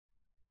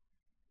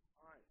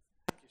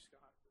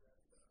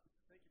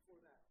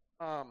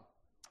I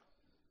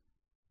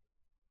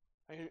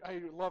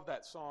love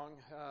that song.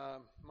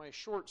 My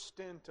short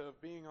stint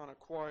of being on a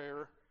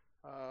choir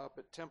up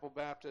at Temple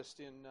Baptist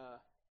in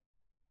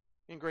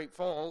Great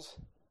Falls,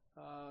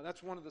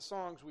 that's one of the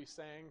songs we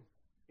sang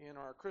in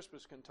our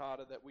Christmas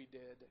cantata that we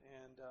did.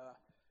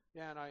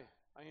 And I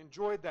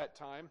enjoyed that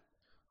time,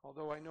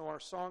 although I know our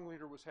song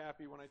leader was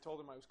happy when I told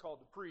him I was called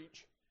to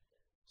preach,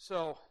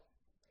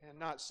 and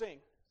not sing.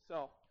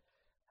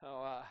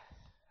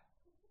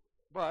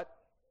 But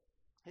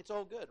it's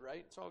all good,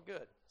 right? It's all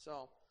good.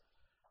 So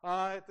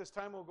at this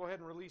time, we'll go ahead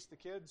and release the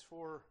kids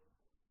for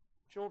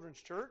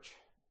Children's Church.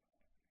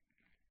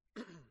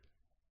 As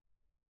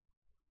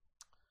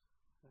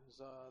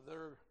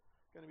they're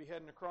going to be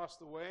heading across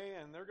the way,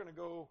 and they're going to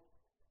go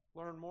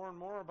learn more and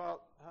more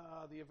about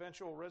the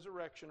eventual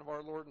resurrection of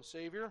our Lord and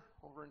Savior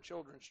over in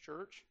Children's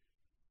Church.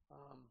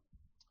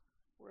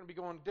 We're going to be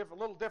going a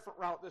little different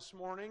route this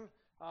morning.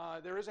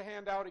 There is a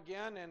handout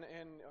again, and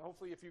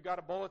hopefully if you got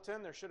a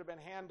bulletin, there should have been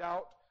a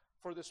handout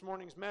for this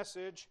morning's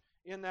message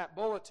in that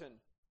bulletin.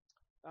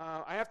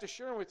 I have to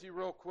share with you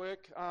real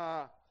quick,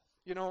 as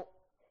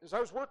I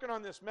was working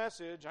on this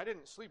message, I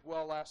didn't sleep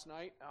well last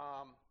night.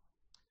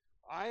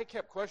 I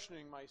kept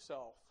questioning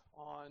myself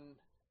on,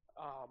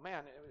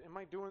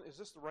 is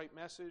this the right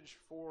message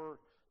for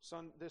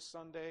this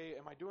Sunday?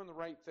 Am I doing the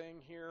right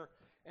thing here?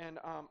 And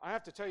I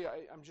have to tell you,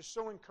 I'm just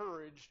so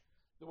encouraged.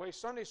 The way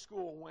Sunday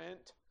school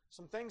went,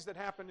 some things that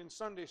happened in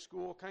Sunday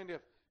school kind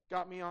of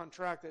got me on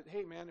track that,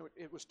 hey man,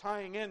 it was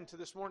tying into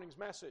this morning's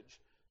message.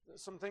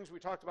 Some things we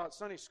talked about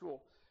Sunday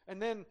school.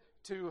 And then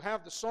to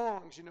have the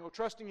songs,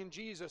 trusting in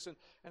Jesus, and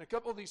a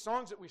couple of these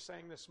songs that we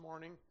sang this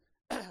morning,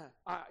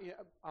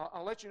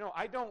 I'll let you know,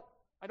 I don't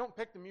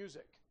pick the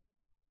music.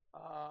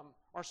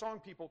 Our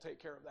song people take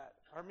care of that.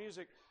 Our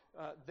music,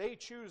 they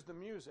choose the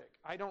music.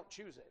 I don't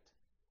choose it.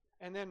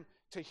 And then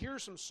to hear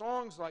some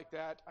songs like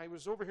that, I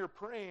was over here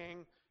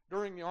praying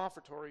during the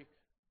offertory,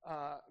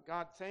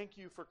 God, thank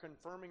you for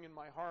confirming in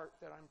my heart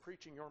that I'm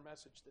preaching your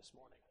message this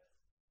morning.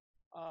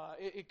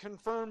 It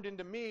confirmed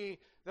into me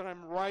that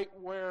I'm right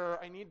where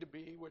I need to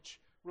be, which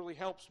really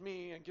helps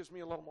me and gives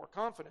me a little more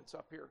confidence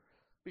up here,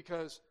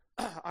 because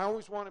I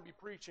always want to be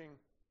preaching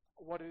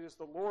what it is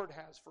the Lord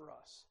has for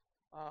us.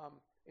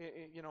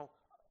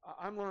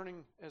 I'm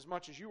learning as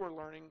much as you are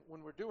learning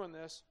when we're doing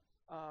this,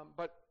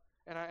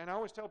 and I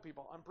always tell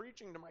people, I'm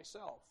preaching to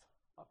myself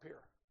up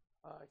here.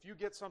 If you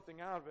get something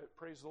out of it,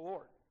 praise the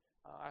Lord.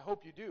 I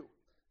hope you do.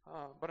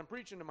 But I'm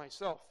preaching to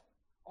myself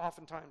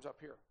oftentimes up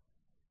here.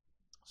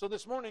 So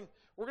this morning,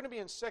 we're going to be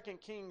in 2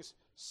 Kings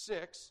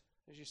 6,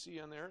 as you see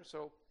on there.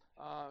 So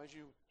as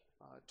you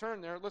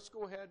turn there, let's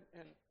go ahead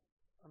and,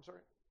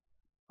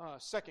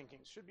 2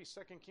 Kings. Should be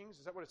 2 Kings.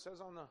 Is that what it says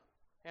on the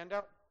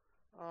handout?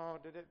 Oh,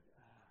 did it?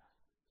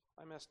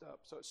 I messed up.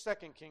 So it's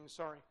 2 Kings,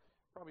 sorry.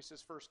 Probably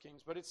says 1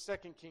 Kings, but it's 2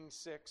 Kings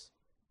 6.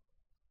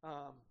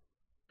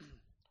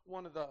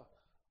 One of the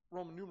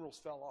Roman numerals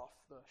fell off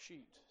the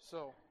sheet,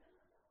 so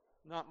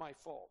not my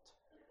fault.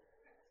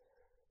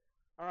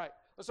 All right,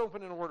 let's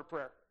open in a word of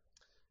prayer.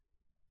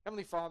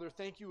 Heavenly Father,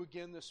 thank you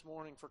again this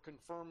morning for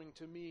confirming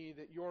to me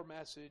that your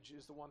message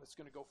is the one that's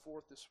going to go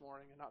forth this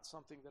morning and not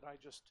something that I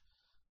just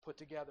put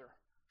together.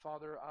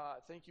 Father,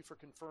 thank you for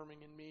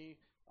confirming in me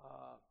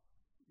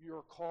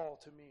your call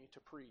to me to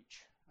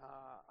preach.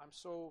 I'm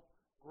so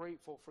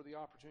grateful for the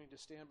opportunity to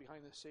stand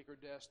behind this sacred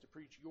desk, to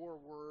preach your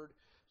word,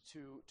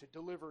 to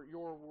deliver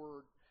your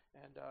word.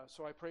 And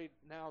so I pray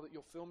now that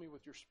you'll fill me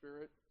with your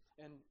Spirit,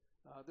 and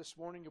this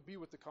morning you'll be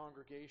with the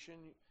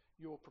congregation.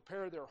 You'll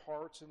prepare their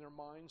hearts and their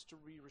minds to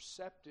be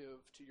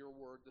receptive to your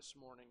word this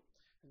morning,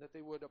 and that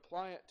they would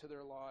apply it to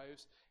their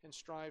lives and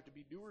strive to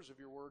be doers of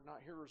your word,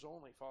 not hearers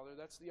only, Father.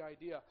 That's the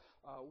idea.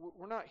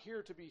 We're not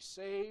here to be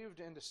saved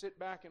and to sit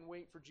back and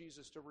wait for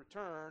Jesus to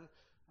return.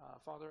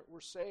 Father, we're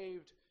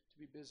saved to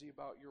be busy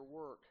about your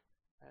work.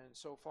 And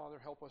so, Father,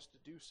 help us to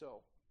do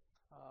so.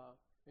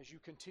 As you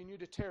continue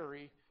to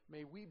tarry,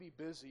 may we be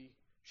busy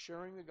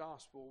sharing the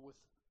gospel with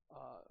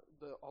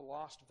a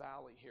lost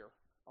valley here.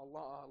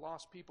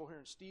 Lost people here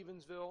in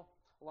Stevensville,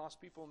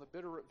 lost people in the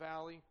Bitterroot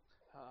Valley.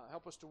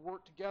 Help us to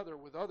work together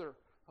with other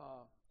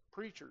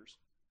preachers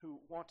who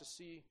want to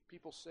see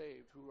people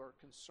saved, who are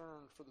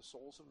concerned for the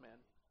souls of men.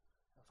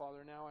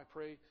 Father, now I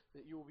pray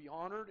that you will be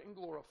honored and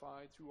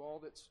glorified through all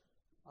that's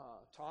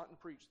taught and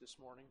preached this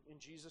morning. In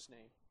Jesus'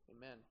 name,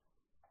 amen.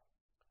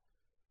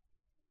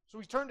 So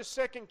we turn to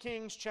 2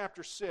 Kings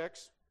chapter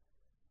 6,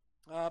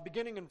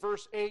 beginning in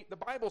verse 8. The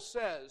Bible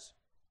says,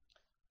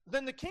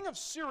 Then the king of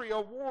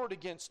Syria warred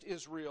against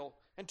Israel,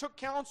 and took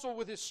counsel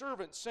with his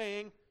servants,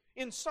 saying,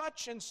 In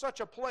such and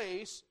such a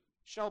place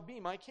shall be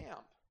my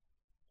camp.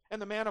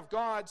 And the man of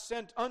God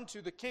sent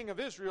unto the king of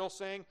Israel,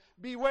 saying,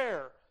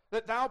 Beware,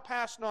 that thou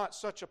pass not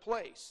such a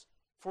place,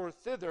 for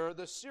thither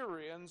the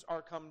Syrians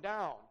are come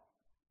down.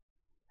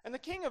 And the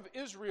king of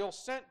Israel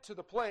sent to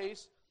the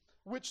place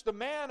which the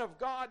man of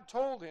God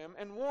told him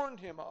and warned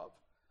him of,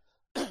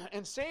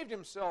 and saved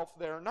himself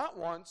there not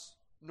once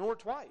nor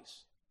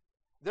twice.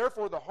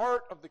 Therefore the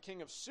heart of the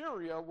king of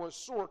Syria was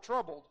sore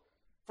troubled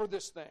for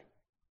this thing.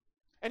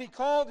 And he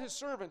called his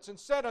servants and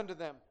said unto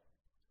them,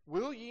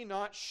 Will ye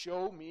not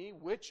show me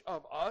which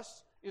of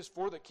us is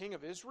for the king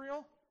of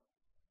Israel?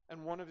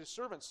 And one of his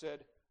servants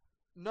said,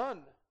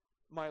 None,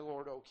 my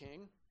lord, O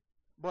king,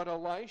 but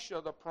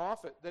Elisha the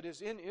prophet that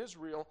is in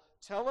Israel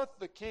telleth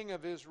the king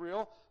of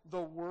Israel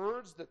the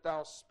words that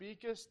thou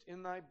speakest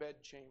in thy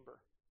bedchamber.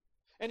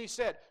 And he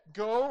said,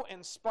 Go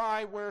and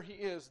spy where he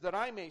is, that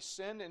I may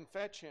send and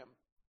fetch him.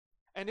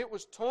 And it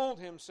was told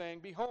him, saying,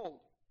 Behold,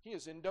 he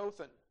is in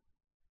Dothan.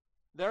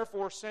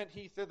 Therefore sent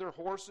he thither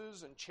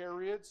horses and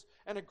chariots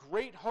and a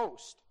great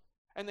host,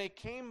 and they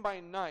came by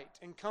night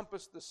and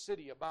compassed the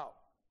city about.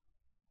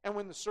 And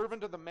when the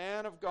servant of the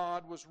man of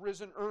God was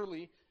risen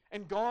early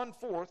and gone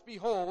forth,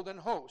 behold, an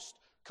host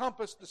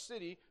compassed the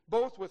city,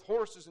 both with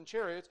horses and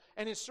chariots.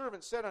 And his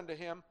servant said unto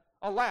him,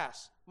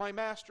 Alas, my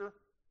master,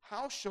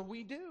 how shall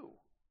we do?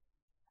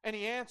 And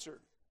he answered,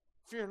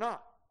 Fear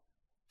not,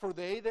 for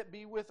they that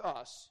be with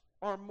us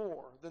are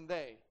more than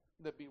they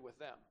that be with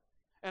them.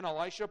 And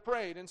Elisha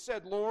prayed and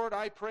said, Lord,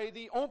 I pray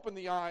thee, open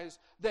the eyes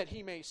that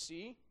he may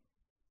see.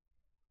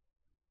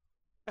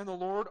 And the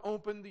Lord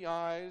opened the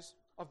eyes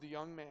of the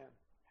young man.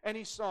 And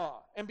he saw,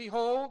 and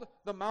behold,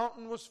 the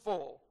mountain was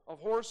full of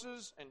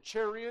horses and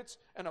chariots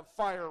and of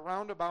fire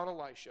round about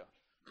Elisha.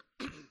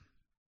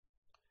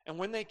 And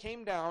when they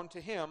came down to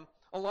him,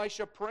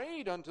 Elisha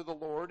prayed unto the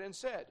Lord and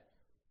said,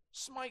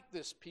 Smite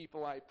this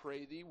people, I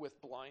pray thee,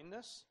 with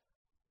blindness.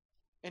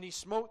 And he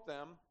smote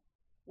them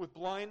with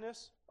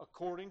blindness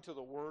according to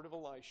the word of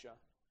Elisha.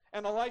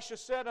 And Elisha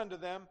said unto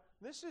them,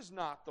 This is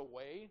not the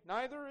way,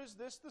 neither is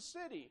this the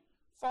city.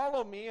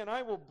 Follow me, and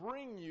I will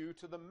bring you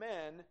to the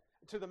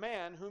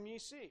man whom ye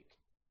seek.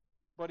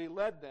 But he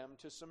led them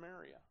to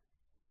Samaria.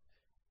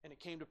 And it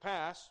came to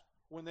pass,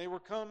 when they were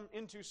come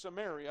into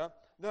Samaria,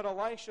 that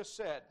Elisha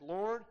said,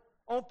 Lord,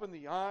 open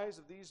the eyes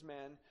of these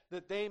men,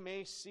 that they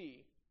may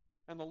see.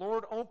 And the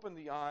Lord opened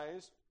their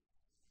eyes,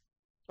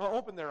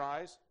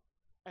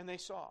 and they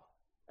saw.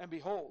 And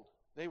behold,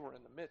 they were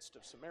in the midst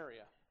of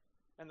Samaria.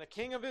 And the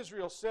king of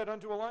Israel said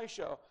unto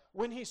Elisha,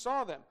 when he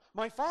saw them,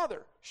 My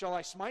father, shall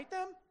I smite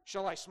them?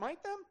 Shall I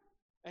smite them?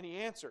 And he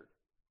answered,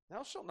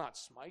 Thou shalt not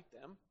smite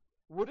them.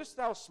 Wouldest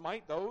thou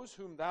smite those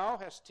whom thou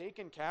hast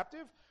taken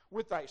captive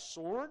with thy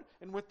sword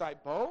and with thy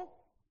bow?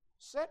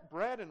 Set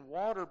bread and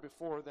water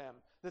before them,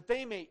 that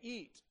they may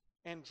eat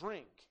and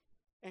drink,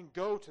 and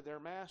go to their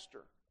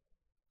master.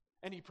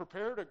 And he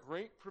prepared a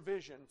great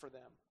provision for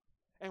them.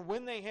 And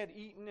when they had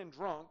eaten and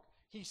drunk,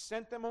 he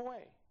sent them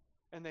away,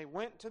 and they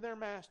went to their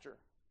master.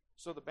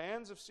 So the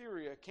bands of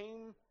Syria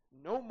came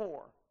no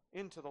more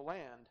into the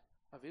land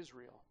of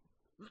Israel.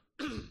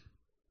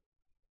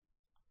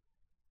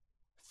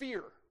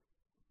 Fear.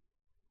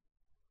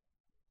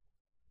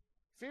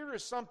 Fear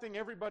is something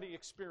everybody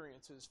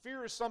experiences.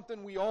 Fear is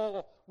something we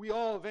all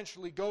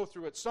eventually go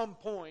through at some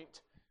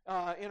point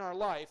in our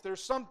life.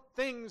 There's some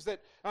things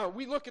that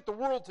we look at the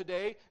world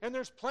today, and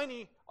there's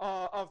plenty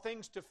of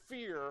things to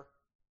fear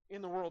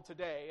in the world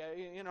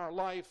today, in our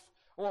life.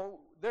 Well,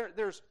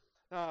 there's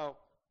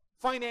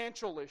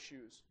financial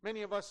issues.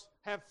 Many of us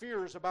have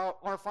fears about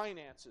our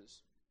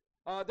finances.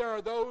 There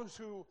are those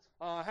who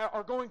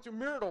are going through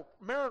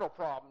marital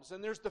problems,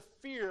 and there's the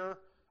fear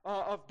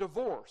of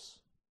divorce,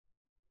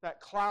 that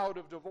cloud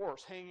of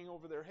divorce hanging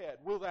over their head.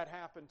 Will that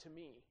happen to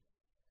me?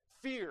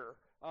 Fear.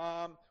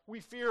 We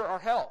fear our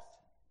health.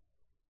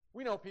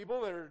 We know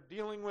people that are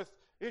dealing with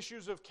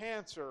issues of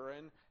cancer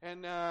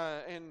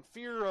and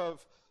fear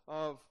of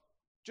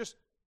just,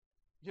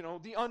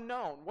 the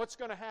unknown. What's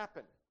going to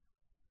happen?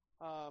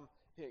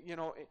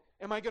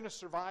 Am I going to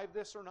survive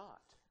this or not?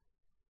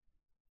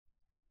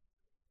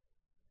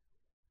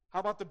 How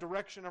about the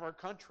direction of our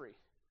country?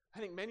 I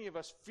think many of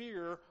us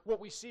fear what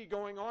we see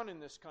going on in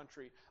this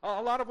country.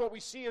 A lot of what we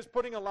see is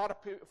putting a lot of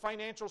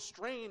financial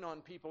strain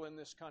on people in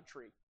this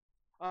country.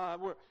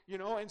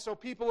 And so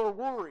people are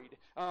worried.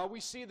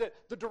 We see that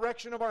the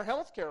direction of our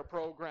healthcare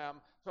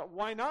program. So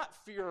why not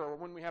fear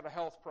when we have a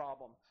health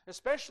problem?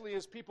 Especially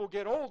as people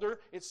get older,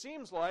 it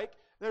seems like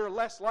they're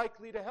less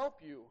likely to help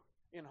you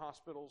in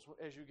hospitals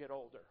as you get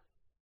older.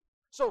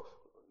 So,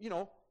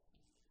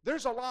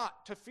 there's a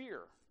lot to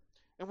fear.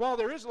 And while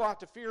there is a lot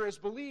to fear as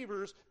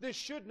believers, this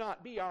should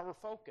not be our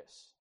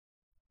focus.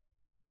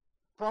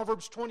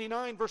 Proverbs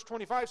 29, verse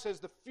 25 says,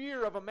 The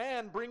fear of a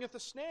man bringeth a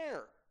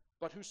snare,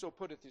 but whoso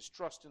putteth his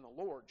trust in the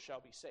Lord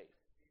shall be safe.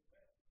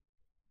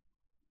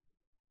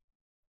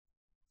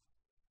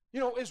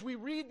 As we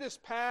read this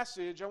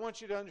passage, I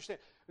want you to understand,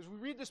 as we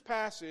read this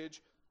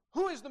passage,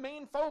 who is the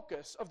main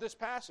focus of this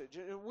passage?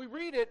 We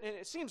read it, and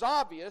it seems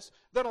obvious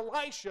that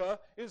Elisha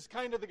is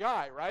kind of the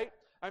guy, right?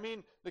 I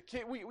mean,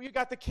 we've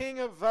got the king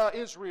of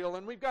Israel,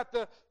 and we've got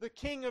the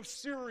king of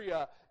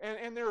Syria,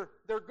 and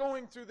they're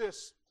going through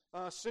this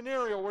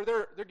scenario where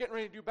they're getting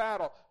ready to do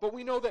battle. But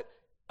we know that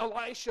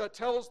Elisha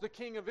tells the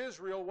king of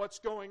Israel what's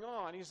going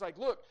on. He's like,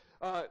 look,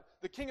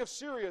 the king of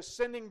Syria is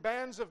sending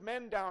bands of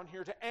men down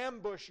here to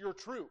ambush your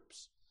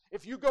troops.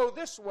 If you go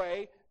this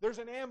way, there's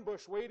an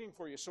ambush waiting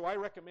for you, so I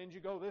recommend you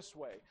go this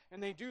way.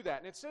 And they do that.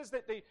 And it says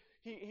that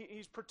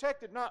he's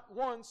protected not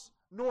once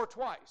nor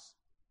twice.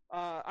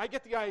 I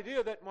get the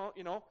idea that,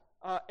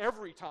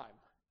 every time.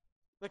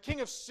 The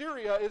king of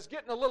Syria is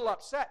getting a little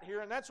upset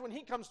here, and that's when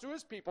he comes to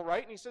his people,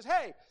 right? And he says,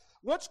 hey,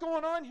 what's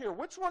going on here?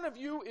 Which one of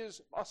you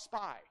is a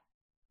spy?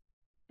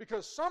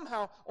 Because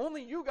somehow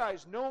only you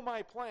guys know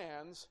my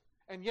plans,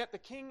 and yet the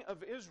king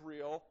of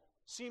Israel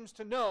seems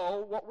to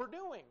know what we're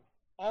doing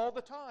all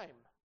the time.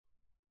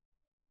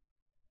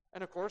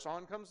 And of course,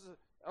 on comes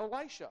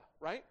Elisha,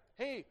 right?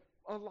 Hey,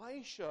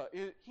 Elisha,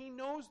 he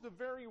knows the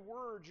very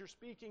words you're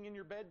speaking in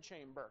your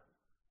bedchamber.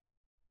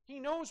 He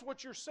knows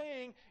what you're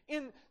saying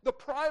in the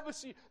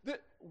privacy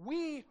that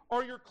we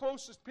are your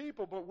closest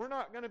people, but we're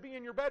not going to be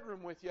in your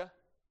bedroom with you.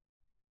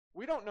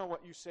 We don't know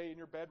what you say in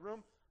your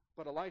bedroom,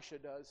 but Elisha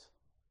does.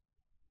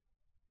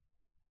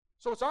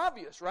 So it's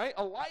obvious, right?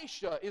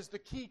 Elisha is the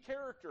key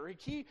character, a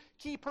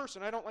key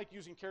person. I don't like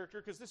using character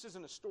because this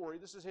isn't a story.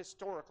 This is a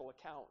historical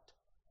account.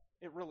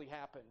 It really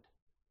happened.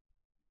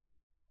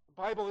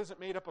 The Bible isn't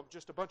made up of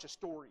just a bunch of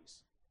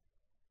stories.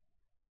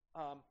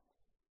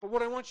 But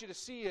what I want you to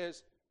see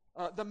is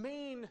the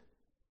main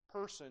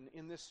person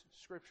in this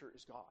scripture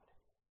is God.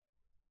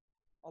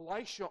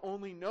 Elisha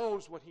only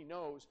knows what he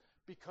knows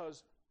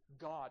because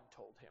God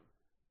told him.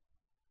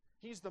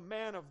 He's the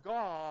man of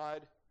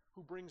God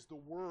who brings the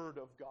word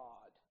of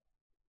God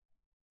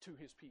to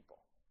his people.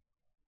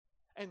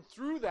 And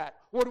through that,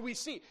 what do we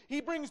see? He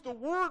brings the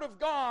word of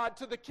God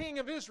to the king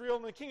of Israel,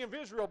 and the king of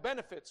Israel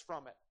benefits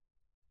from it.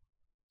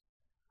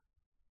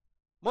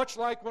 Much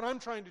like what I'm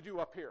trying to do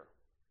up here.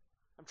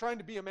 I'm trying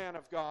to be a man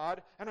of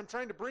God, and I'm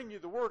trying to bring you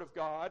the word of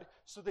God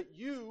so that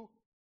you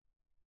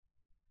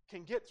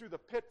can get through the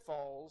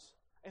pitfalls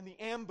and the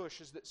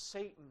ambushes that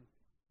Satan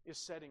is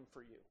setting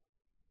for you.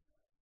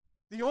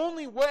 The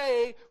only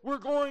way we're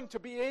going to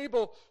be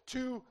able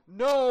to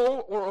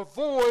know or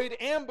avoid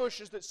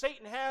ambushes that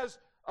Satan has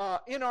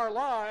in our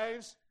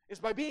lives is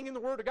by being in the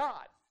Word of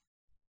God.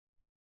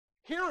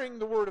 Hearing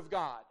the Word of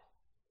God.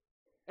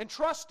 And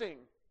trusting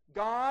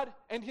God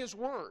and His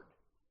Word.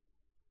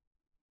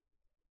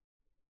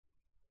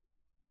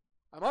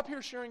 I'm up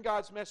here sharing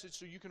God's message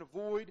so you can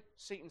avoid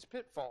Satan's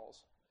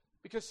pitfalls.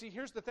 Because see,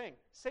 here's the thing.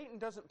 Satan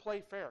doesn't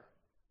play fair.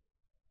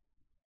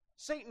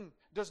 Satan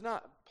does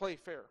not play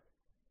fair.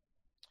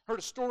 Heard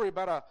a story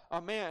about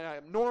a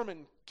man,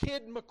 Norman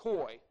Kid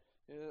McCoy.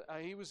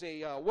 He was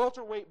a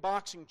welterweight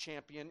boxing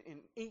champion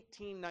in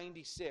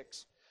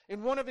 1896.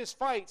 In one of his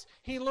fights,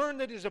 he learned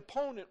that his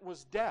opponent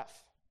was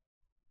deaf.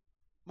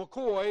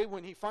 McCoy,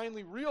 when he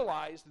finally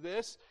realized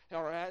this,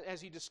 or as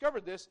he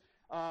discovered this,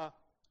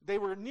 they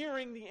were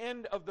nearing the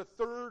end of the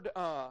third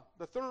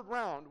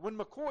round when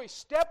McCoy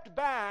stepped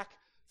back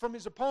from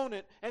his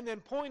opponent and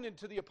then pointed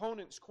to the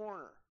opponent's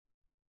corner.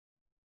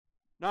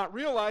 Not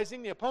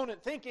realizing, the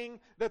opponent, thinking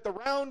that the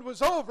round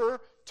was over,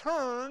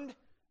 turned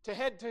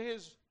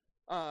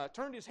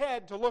his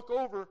head to look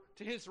over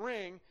to his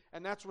ring,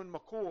 and that's when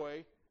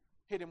McCoy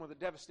hit him with a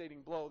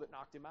devastating blow that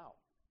knocked him out.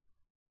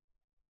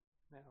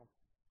 Now,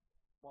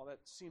 while that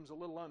seems a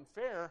little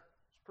unfair,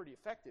 it's pretty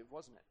effective,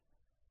 wasn't it?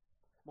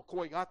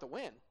 McCoy got the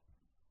win.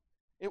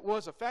 It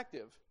was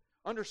effective.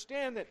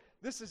 Understand that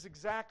this is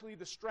exactly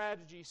the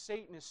strategy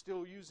Satan is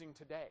still using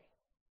today.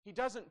 He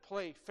doesn't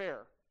play fair.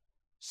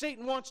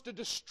 Satan wants to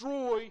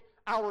destroy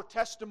our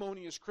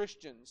testimony as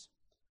Christians.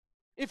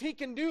 If he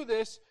can do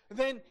this,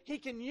 then he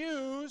can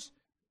use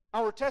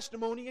our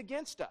testimony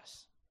against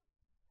us.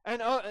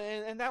 And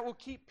that will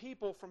keep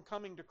people from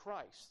coming to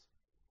Christ.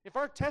 If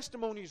our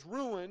testimony is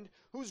ruined,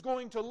 who's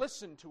going to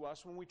listen to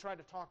us when we try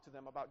to talk to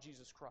them about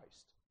Jesus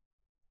Christ?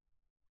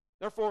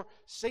 Therefore,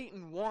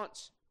 Satan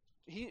wants,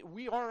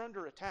 we are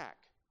under attack.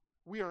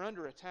 We are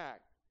under attack.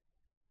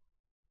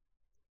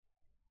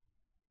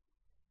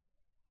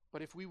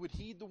 But if we would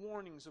heed the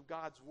warnings of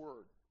God's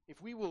Word, if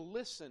we will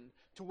listen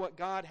to what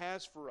God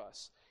has for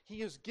us, He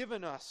has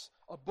given us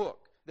a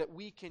book that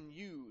we can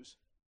use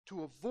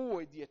to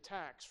avoid the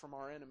attacks from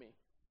our enemy.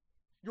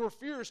 Your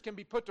fears can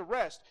be put to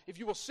rest if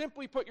you will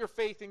simply put your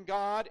faith in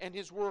God and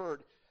His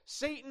Word.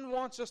 Satan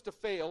wants us to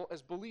fail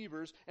as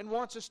believers and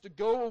wants us to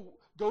go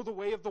the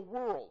way of the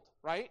world,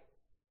 right?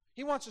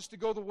 He wants us to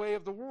go the way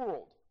of the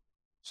world.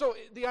 So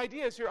the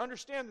idea is here,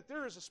 understand that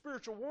there is a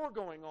spiritual war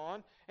going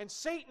on, and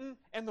Satan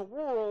and the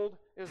world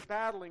is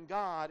battling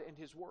God and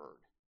His Word.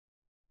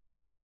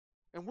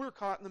 And we're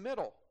caught in the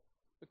middle.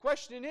 The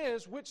question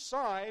is, which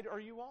side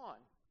are you on?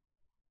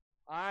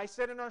 I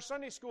said in our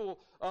Sunday school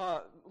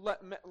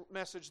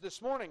message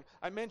this morning,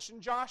 I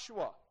mentioned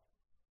Joshua.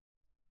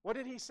 What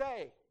did he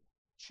say?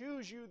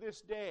 Choose you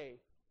this day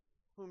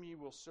whom ye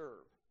will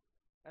serve.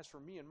 As for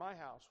me and my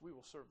house, we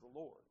will serve the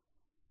Lord.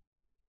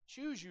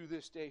 Choose you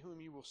this day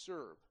whom you will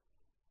serve.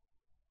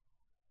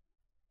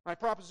 My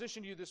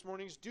proposition to you this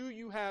morning is, do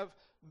you have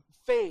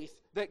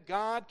faith that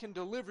God can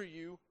deliver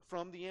you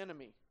from the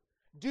enemy?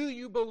 Do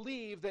you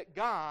believe that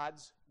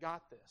God's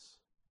got this?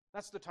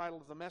 That's the title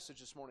of the message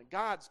this morning.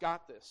 God's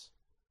got this.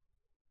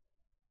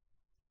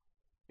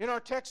 In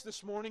our text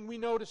this morning, we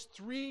notice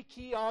 3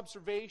 key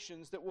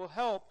observations that will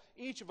help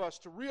each of us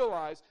to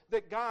realize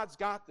that God's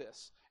got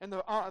this. And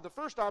the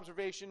first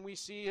observation we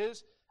see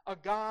is a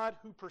God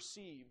who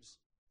perceives.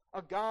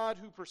 a God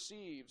who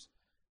perceives.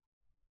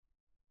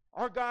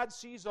 Our God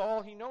sees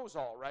all, He knows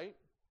all, right?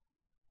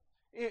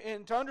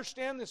 And to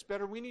understand this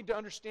better, we need to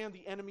understand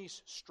the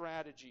enemy's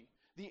strategy.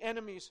 The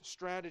enemy's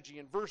strategy.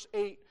 In verse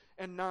 8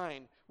 and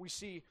 9, we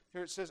see,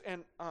 here it says,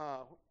 and,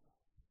 let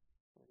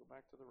me go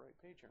back to the right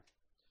page here.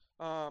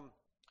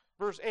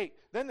 Verse 8,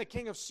 then the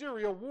king of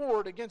Syria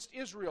warred against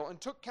Israel and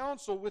took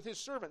counsel with his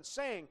servants,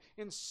 saying,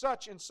 in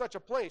such a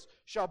place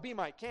shall be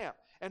my camp.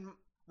 And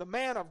the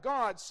man of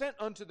God sent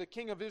unto the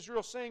king of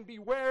Israel, saying,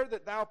 beware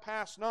that thou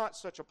pass not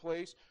such a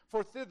place,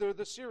 for thither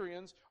the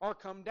Syrians are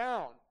come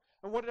down.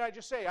 And what did I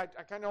just say? I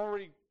kind of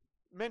already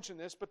mentioned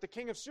this, but the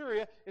king of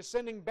Syria is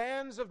sending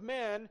bands of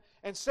men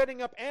and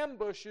setting up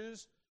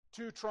ambushes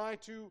to try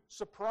to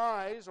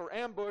surprise or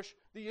ambush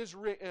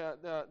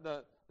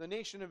the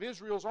nation of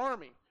Israel's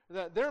army.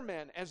 Their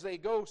men, as they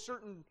go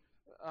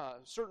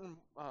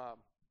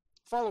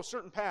follow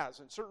certain paths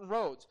and certain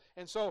roads.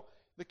 And so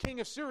the king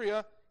of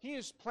Syria, he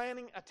is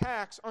planning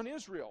attacks on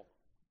Israel.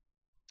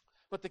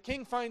 But the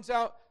king finds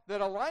out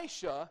that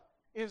Elisha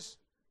is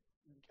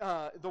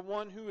the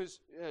one who is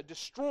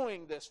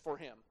destroying this for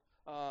him.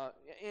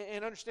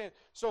 And understand,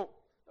 so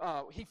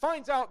he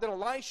finds out that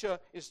Elisha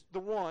is the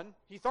one.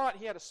 He thought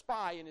he had a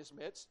spy in his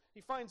midst.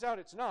 He finds out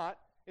it's not.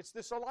 It's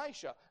this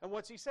Elisha. And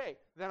what's he say?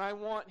 Then I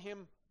want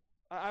him,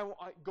 I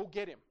go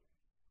get him.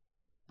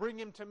 Bring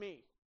him to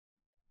me.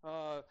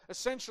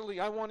 Essentially,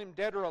 I want him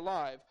dead or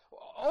alive.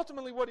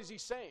 Ultimately, what is he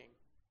saying?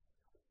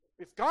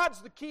 If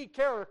God's the key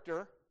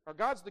character, or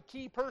God's the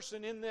key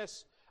person in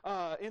this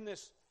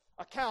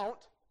account,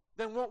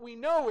 then what we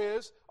know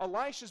is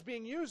Elisha's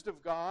being used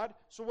of God,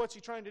 so what's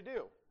he trying to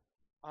do?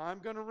 I'm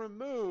going to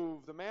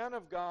remove the man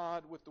of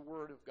God with the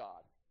word of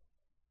God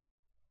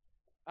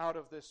out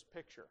of this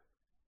picture.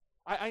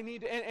 I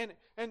need to,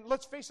 and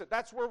let's face it,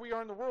 that's where we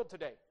are in the world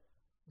today.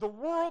 The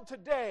world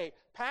today,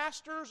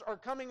 pastors are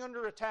coming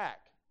under attack.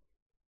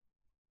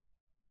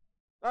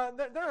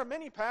 There are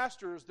many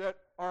pastors that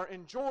are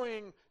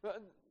enjoying,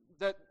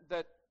 that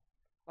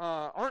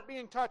aren't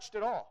being touched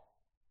at all.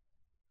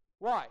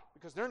 Why?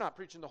 Because they're not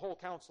preaching the whole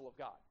counsel of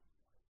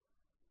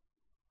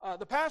God.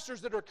 The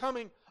pastors that are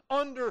coming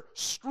under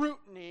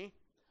scrutiny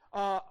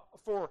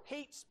for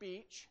hate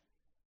speech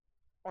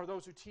are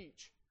those who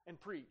teach and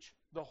preach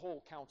the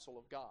whole counsel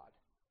of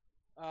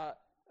God.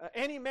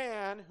 Any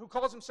man who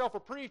calls himself a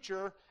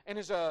preacher and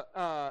is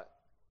a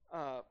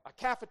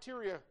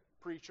cafeteria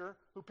preacher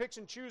who picks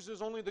and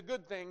chooses only the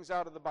good things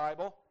out of the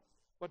Bible,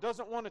 but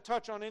doesn't want to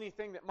touch on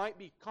anything that might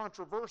be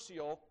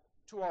controversial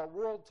to our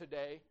world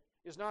today,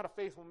 is not a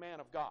faithful man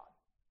of God.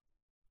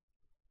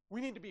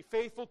 We need to be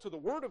faithful to the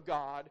Word of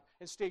God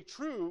and stay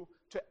true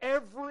to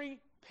every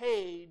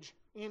page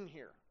in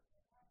here.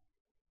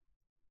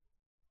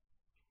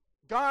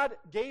 God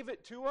gave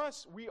it to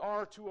us, we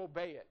are to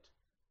obey it.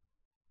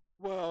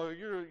 Well,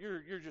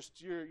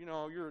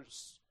 you're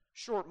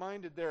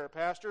short-minded there,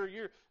 Pastor.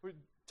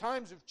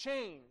 Times have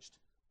changed.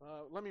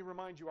 Let me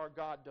remind you, our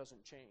God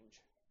doesn't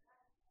change.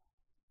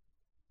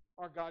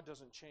 Our God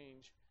doesn't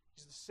change.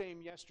 He's the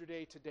same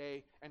yesterday,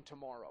 today, and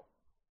tomorrow.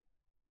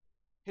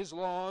 His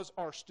laws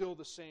are still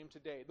the same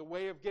today. The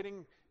way of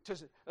getting to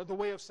the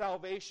way of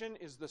salvation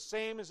is the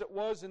same as it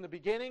was in the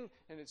beginning,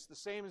 and it's the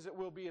same as it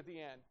will be at the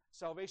end.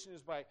 Salvation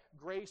is by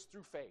grace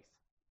through faith.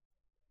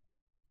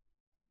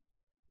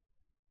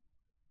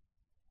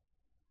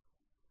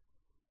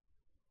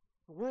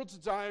 The world's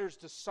desire is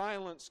to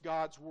silence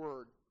God's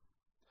word.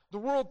 The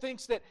world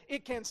thinks that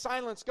it can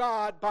silence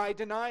God by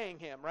denying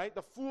Him, right?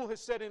 The fool has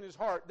said in his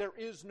heart, there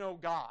is no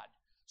God.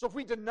 So if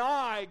we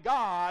deny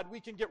God, we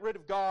can get rid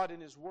of God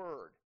and His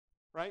Word,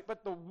 right?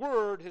 But the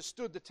Word has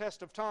stood the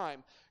test of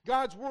time.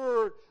 God's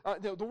Word,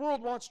 the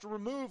world wants to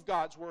remove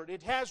God's Word.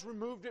 It has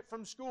removed it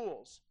from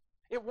schools.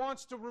 It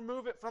wants to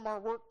remove it from our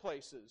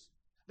workplaces.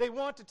 They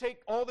want to take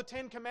all the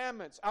 10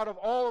 Commandments out of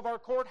all of our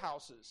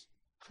courthouses.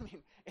 I mean,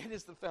 it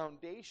is the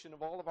foundation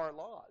of all of our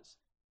laws.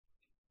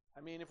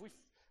 I mean, if we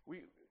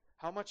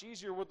how much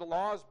easier would the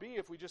laws be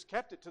if we just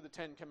kept it to the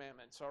 10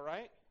 Commandments, all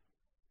right?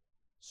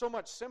 So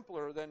much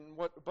simpler than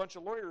what a bunch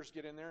of lawyers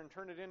get in there and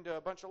turn it into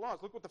a bunch of laws.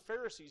 Look what the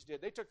Pharisees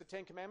did. They took the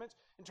 10 Commandments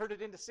and turned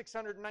it into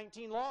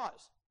 619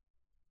 laws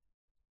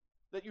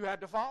that you had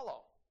to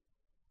follow.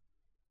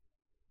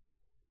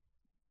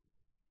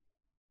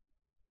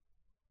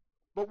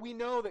 But we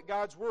know that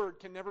God's Word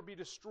can never be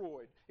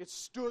destroyed. It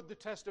stood the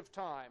test of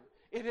time.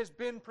 It has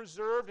been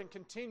preserved and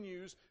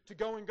continues to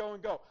go and go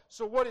and go.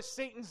 So what is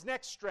Satan's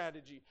next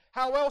strategy?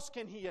 How else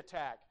can he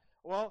attack?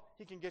 Well,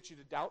 he can get you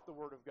to doubt the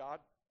Word of God.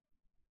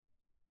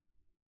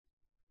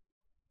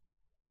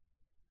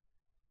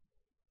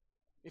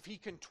 If he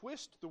can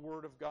twist the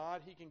Word of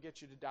God, he can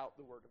get you to doubt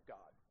the Word of God.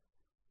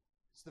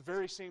 It's the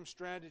very same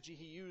strategy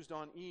he used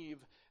on Eve.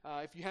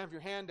 If you have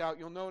your handout,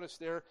 you'll notice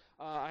there,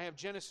 I have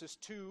Genesis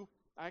 2.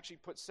 I actually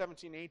put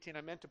 17, 18.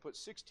 I meant to put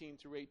 16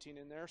 through 18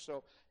 in there.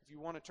 So if you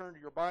want to turn to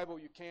your Bible,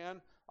 you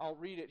can. I'll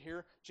read it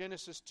here.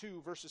 Genesis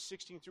 2, verses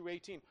 16 through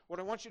 18. What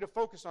I want you to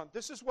focus on,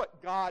 this is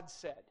what God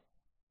said.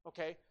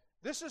 Okay?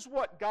 This is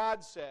what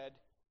God said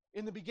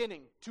in the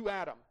beginning to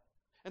Adam.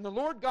 And the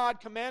Lord God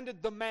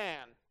commanded the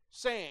man,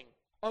 saying,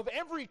 Of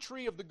every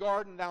tree of the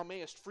garden thou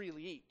mayest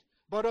freely eat,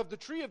 but of the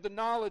tree of the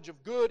knowledge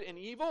of good and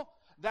evil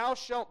thou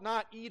shalt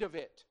not eat of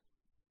it.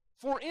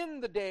 For in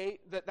the day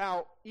that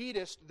thou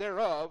eatest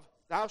thereof,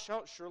 thou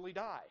shalt surely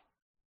die.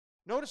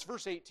 Notice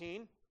verse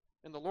 18.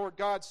 And the Lord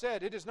God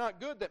said, It is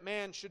not good that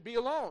man should be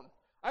alone.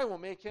 I will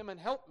make him an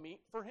helpmeet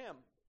for him.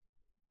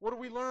 What do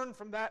we learn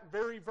from that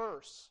very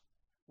verse?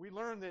 We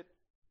learn that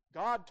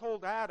God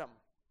told Adam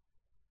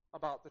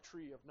about the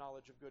tree of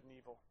knowledge of good and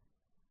evil.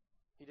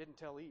 He didn't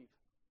tell Eve.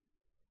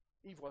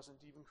 Eve wasn't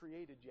even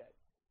created yet.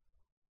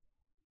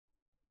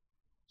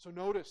 So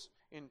notice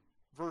in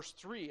verse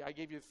 3, I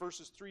gave you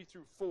verses 3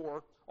 through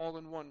 4, all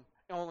in one,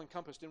 all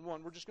encompassed in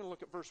one. We're just going to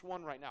look at verse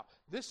 1 right now.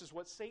 This is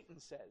what Satan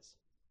says.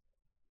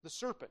 The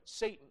serpent,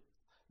 Satan.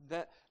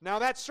 Now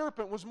that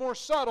serpent was more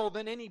subtle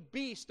than any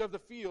beast of the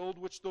field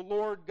which the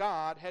Lord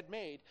God had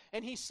made.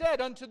 And he said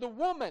unto the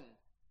woman,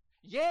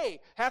 Yea,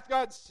 hath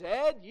God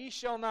said, Ye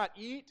shall not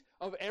eat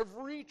of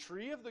every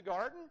tree of the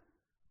garden?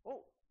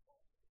 Oh,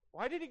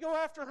 why did he go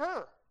after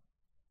her?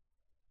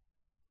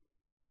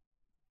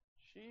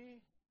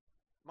 She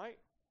might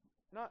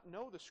not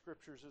know the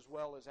Scriptures as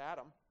well as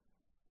Adam.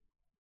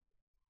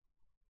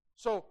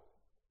 So,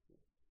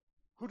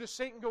 who does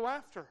Satan go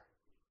after?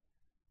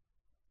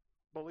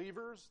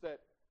 Believers that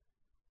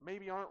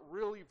maybe aren't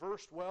really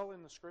versed well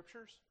in the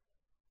Scriptures?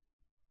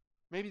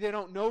 Maybe they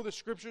don't know the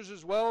Scriptures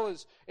as well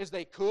as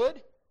they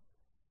could?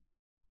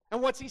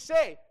 And what's he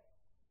say?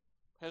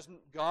 Has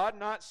God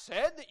not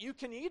said that you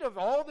can eat of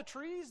all the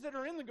trees that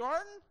are in the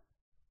garden?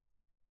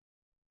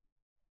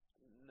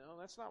 No,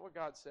 that's not what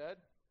God said.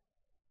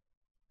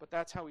 But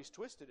that's how he's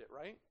twisted it,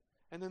 right?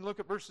 And then look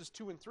at verses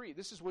 2 and 3.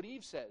 This is what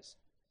Eve says.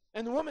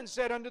 And the woman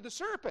said unto the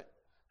serpent,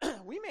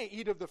 We may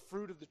eat of the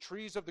fruit of the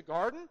trees of the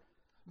garden,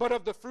 but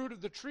of the fruit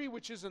of the tree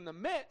which is in the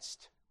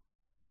midst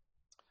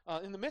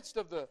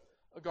of the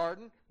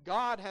garden,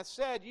 God hath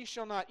said, Ye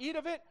shall not eat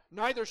of it,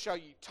 neither shall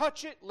ye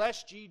touch it,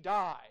 lest ye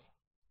die.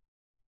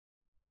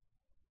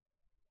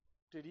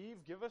 Did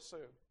Eve give us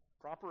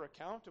a proper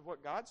account of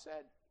what God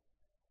said?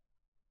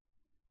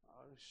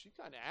 She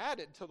kind of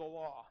added to the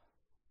law.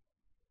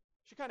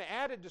 She kind of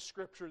added to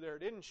Scripture there,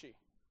 didn't she?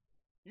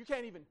 You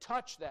can't even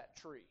touch that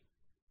tree,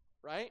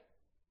 right?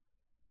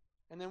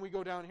 And then we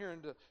go down here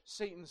into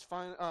Satan's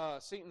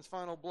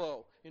final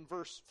blow in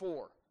verse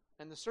 4.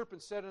 And the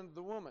serpent said unto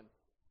the woman,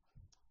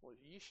 Well,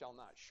 ye shall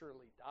not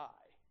surely die.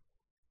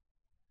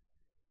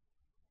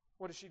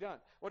 What has she done?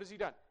 What has he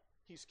done?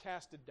 He's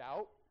casted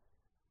doubt.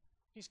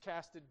 He's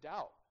casted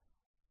doubt.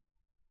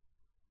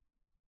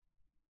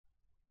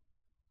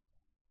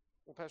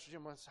 Well, Pastor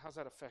Jim, how's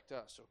that affect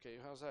us? Okay,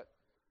 how's that?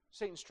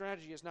 Satan's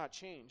strategy has not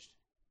changed.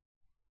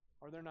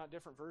 Are there not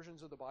different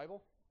versions of the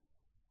Bible?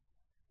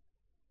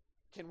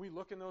 Can we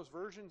look in those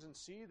versions and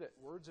see that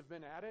words have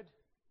been added?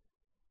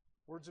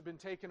 Words have been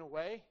taken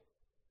away?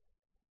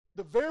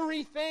 The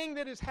very thing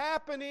that is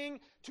happening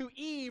to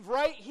Eve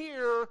right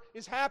here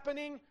is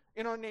happening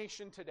in our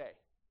nation today,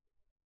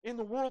 in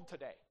the world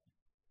today.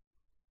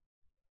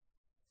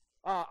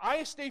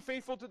 I stay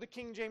faithful to the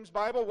King James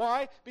Bible.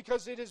 Why?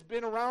 Because it has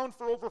been around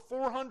for over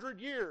 400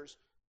 years,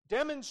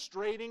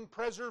 demonstrating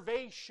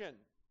preservation.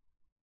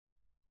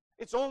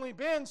 It's only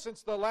been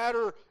since the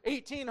latter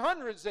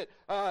 1800s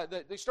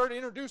that they started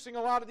introducing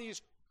a lot of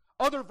these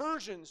other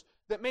versions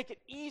that make it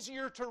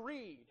easier to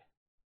read.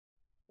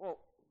 Well,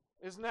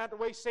 isn't that the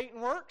way Satan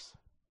works?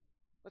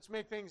 Let's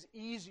make things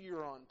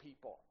easier on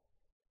people.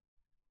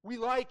 We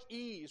like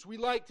ease. We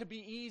like to be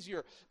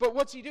easier. But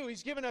what's he do?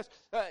 He's given us,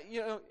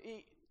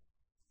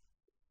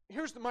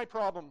 here's my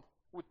problem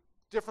with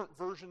different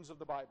versions of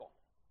the Bible.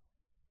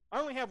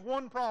 I only have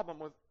one problem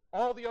with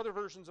all the other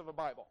versions of a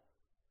Bible.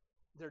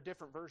 They're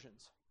different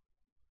versions.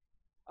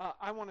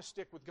 I want to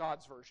stick with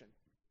God's version.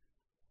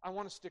 I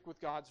want to stick with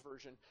God's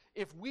version.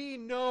 If we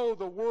know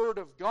the Word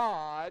of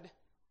God,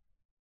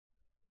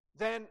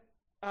 then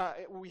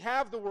we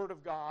have the Word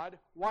of God.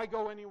 Why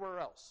go anywhere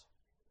else?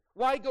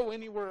 Why go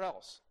anywhere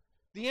else?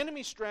 The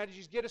enemy's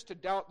strategies get us to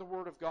doubt the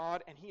Word of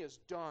God, and he has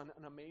done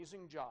an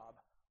amazing job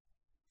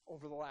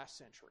over the last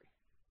century.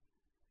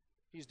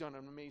 He's done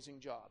an amazing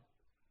job.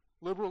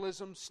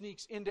 Liberalism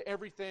sneaks into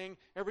everything.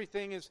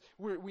 Everything is,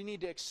 we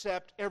need to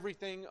accept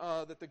everything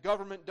that the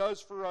government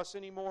does for us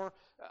anymore.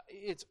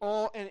 It's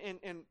all,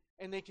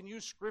 and they can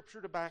use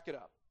Scripture to back it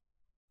up.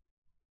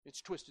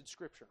 It's twisted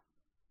Scripture.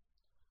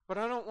 But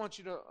I don't want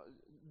you to,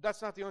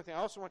 that's not the only thing. I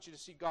also want you to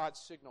see God's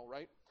signal,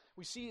 right?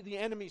 We see the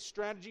enemy's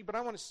strategy, but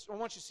I want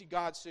you to see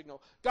God's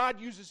signal.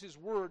 God uses His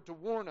Word to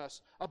warn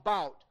us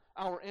about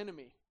our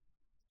enemy.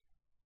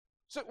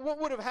 So what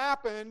would have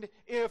happened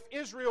if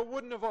Israel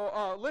wouldn't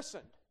have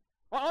listened?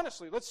 Well,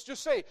 honestly, let's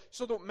just say,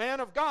 so the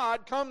man of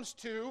God comes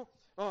to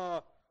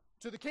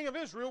the king of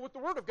Israel with the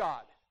word of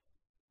God.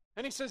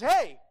 And he says,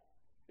 hey,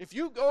 if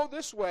you go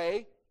this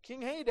way,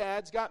 King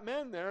Hadad's got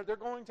men there, they're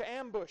going to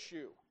ambush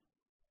you.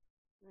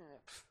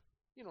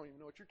 You don't even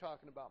know what you're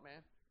talking about,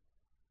 man.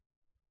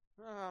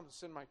 I'm going to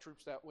send my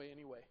troops that way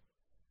anyway.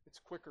 It's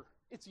quicker.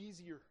 It's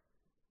easier.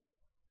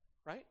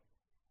 Right?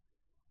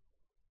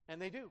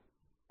 And they do.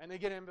 And they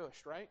get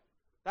ambushed, right?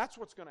 That's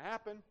what's going to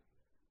happen.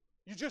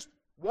 You just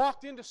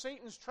walked into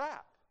Satan's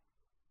trap.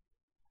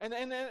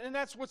 And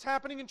that's what's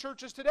happening in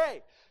churches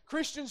today.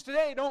 Christians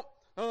today don't,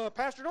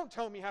 Pastor, don't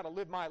tell me how to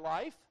live my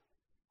life.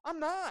 I'm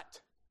not.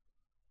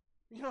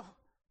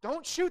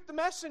 Don't shoot the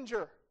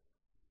messenger.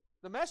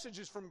 The message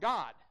is from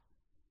God.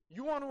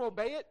 You want to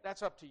obey it?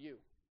 That's up to you.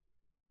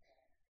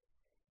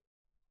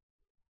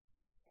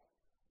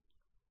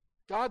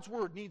 God's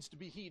word needs to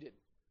be heeded.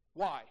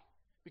 Why?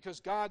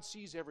 Because God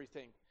sees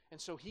everything, and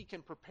so He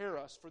can prepare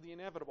us for the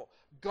inevitable.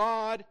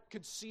 God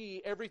could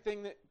see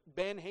everything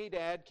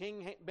that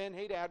King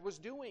Ben-Hadad was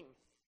doing.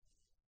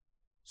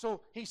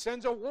 So He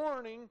sends a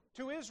warning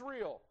to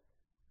Israel.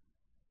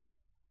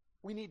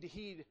 We need to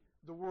heed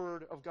the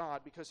word of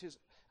God because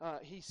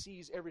He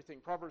sees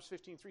everything. Proverbs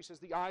 15:3 says,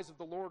 "The eyes of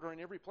the Lord are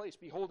in every place,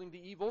 beholding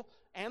the evil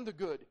and the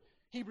good."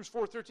 Hebrews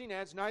 4:13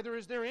 adds, "Neither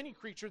is there any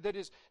creature that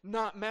is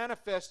not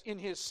manifest in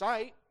His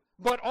sight,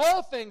 but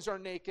all things are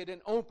naked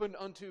and open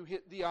unto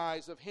the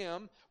eyes of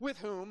Him with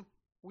whom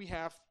we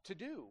have to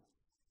do."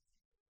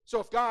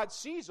 So if God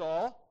sees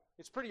all,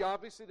 it's pretty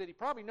obvious that He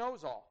probably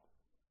knows all.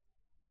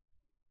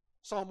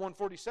 Psalm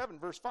 147,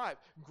 verse 5,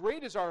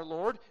 "Great is our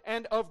Lord,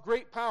 and of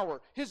great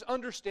power. His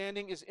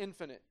understanding is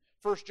infinite."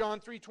 1 John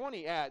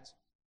 3:20 adds,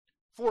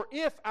 "For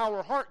if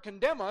our heart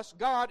condemn us,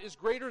 God is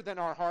greater than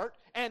our heart,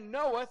 and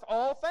knoweth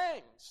all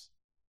things."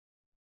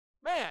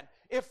 Man,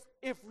 if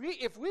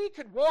we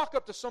could walk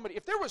up to somebody,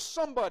 if there was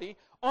somebody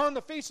on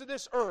the face of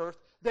this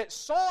earth that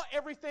saw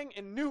everything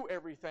and knew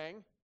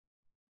everything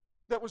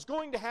that was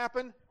going to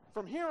happen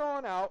from here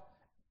on out,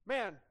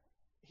 man,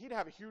 he'd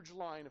have a huge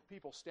line of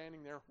people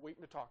standing there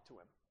waiting to talk to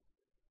him.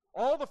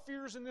 All the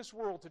fears in this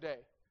world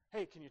today.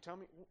 Hey, can you tell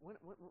me,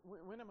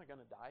 when am I going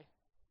to die?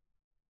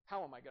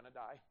 How am I going to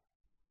die?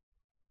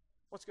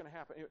 What's going to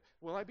happen?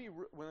 Am I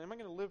going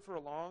to live for a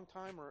long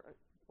time, or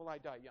will I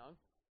die young?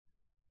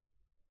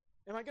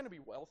 Am I going to be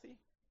wealthy?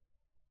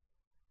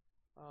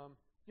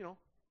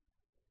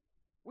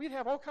 We'd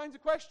have all kinds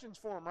of questions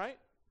for him, right?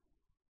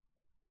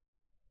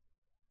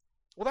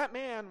 Well, that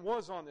man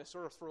was on this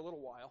earth for a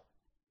little while.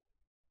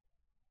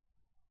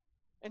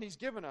 And He's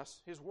given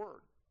us His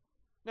word.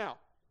 Now,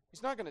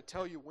 He's not going to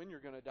tell you when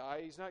you're going to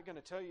die. He's not going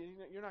to tell you,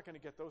 you're not going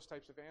to get those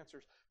types of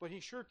answers. But He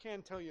sure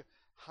can tell you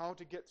how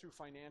to get through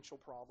financial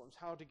problems,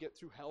 how to get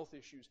through health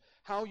issues,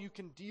 how you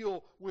can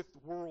deal with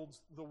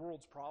the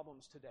world's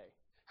problems today,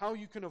 how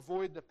you can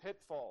avoid the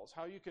pitfalls,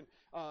 how you can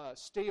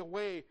stay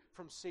away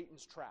from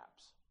Satan's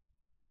traps.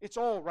 It's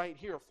all right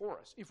here for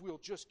us if we'll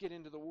just get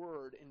into the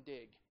Word and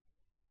dig.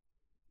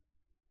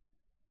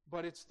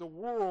 But it's the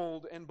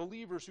world and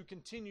believers who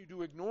continue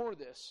to ignore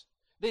this.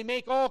 They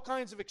make all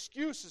kinds of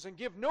excuses and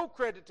give no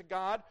credit to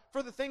God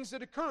for the things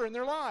that occur in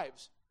their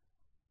lives.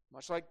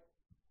 Much like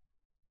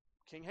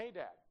King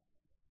Hadad,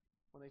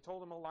 when they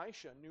told him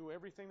Elisha knew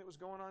everything that was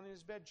going on in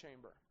his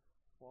bedchamber.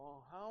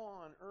 Well, how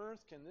on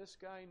earth can this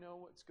guy know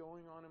what's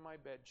going on in my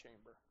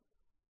bedchamber?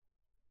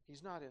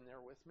 He's not in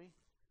there with me.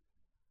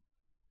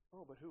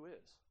 Oh, but who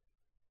is?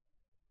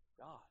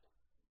 God.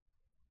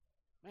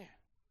 Man,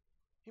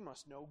 he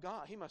must know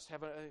God. He must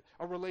have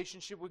a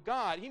relationship with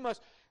God. He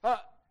must...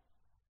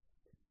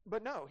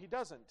 But no, He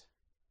doesn't.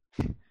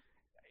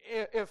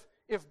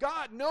 If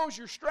God knows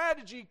your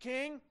strategy,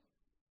 King,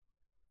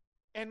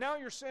 and now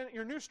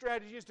your new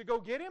strategy is to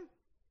go get him,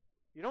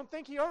 you don't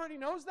think He already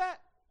knows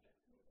that?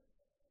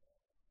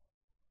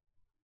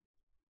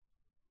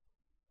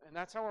 And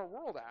that's how our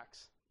world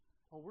acts.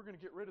 Oh, we're going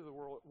to get rid of the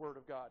Word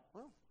of God.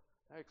 Well,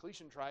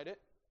 Diocletian tried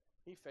it.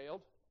 He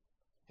failed.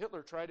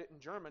 Hitler tried it in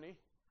Germany.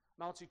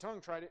 Mao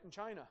Zedong tried it in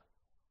China.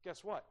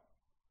 Guess what?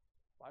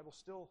 The Bible's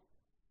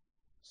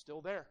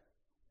still there.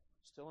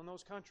 Still in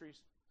those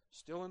countries.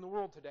 Still in the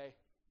world today.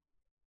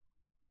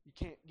 You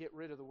can't get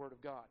rid of the Word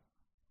of God.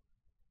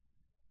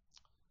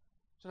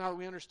 So now that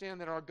we understand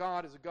that our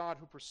God is a God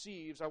who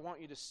perceives, I want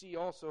you to see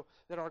also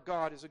that our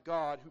God is a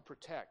God who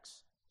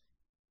protects.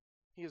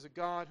 He is a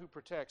God who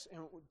protects.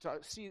 And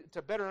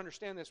to better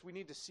understand this, we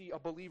need to see a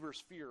believer's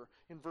fear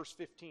in verse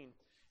 15.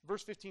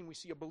 Verse 15, we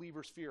see a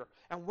believer's fear.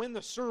 "And when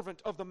the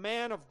servant of the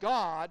man of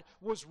God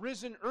was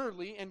risen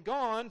early and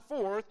gone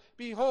forth,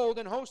 behold,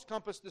 an host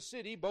compassed the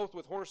city, both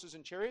with horses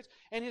and chariots.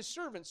 And his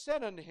servants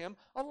said unto him,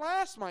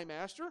 Alas, my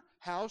master,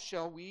 how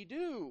shall we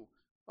do?"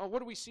 What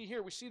do we see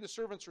here? We see the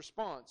servant's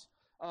response.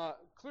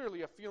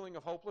 Clearly a feeling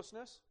of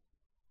hopelessness.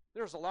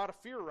 There's a lot of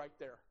fear right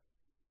there.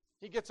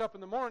 He gets up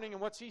in the morning,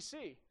 and what's he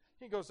see?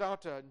 He goes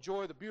out to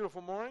enjoy the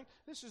beautiful morning.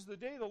 This is the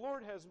day the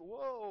Lord has...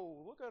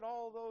 Whoa, look at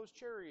all those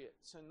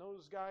chariots and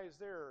those guys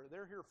there.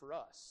 They're here for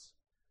us.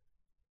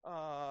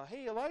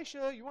 Hey,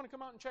 Elisha, you want to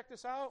come out and check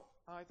this out?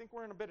 I think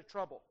we're in a bit of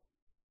trouble.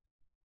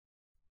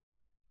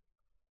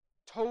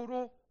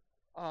 Total...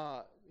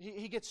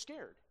 He gets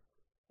scared.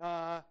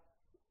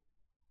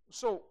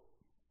 So,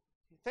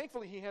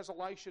 thankfully, he has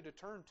Elisha to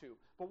turn to.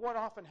 But what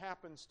often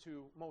happens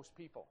to most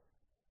people?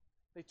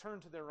 They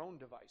turn to their own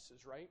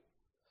devices, right?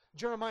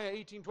 Jeremiah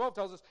 18:12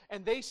 tells us,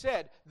 "And they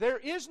said, There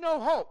is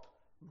no hope.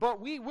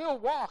 But we will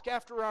walk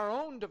after our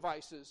own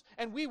devices,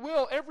 and we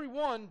will,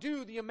 everyone,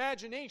 do the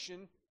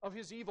imagination of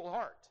his evil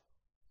heart.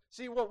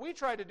 See, what we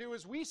try to do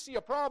is we see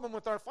a problem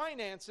with our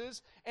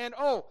finances, and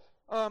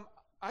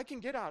I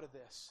can get out of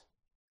this.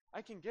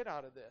 I can get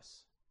out of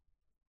this.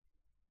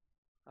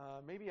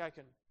 Maybe I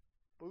can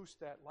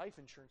boost that life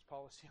insurance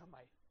policy on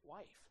my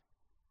wife.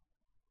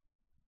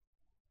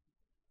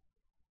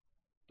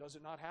 Does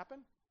it not happen?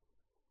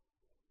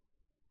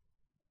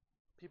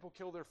 People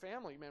kill their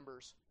family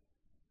members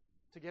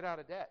to get out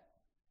of debt.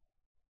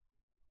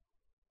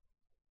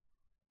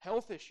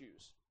 Health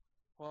issues.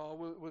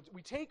 Well,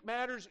 we take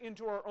matters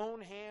into our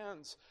own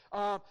hands.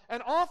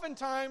 And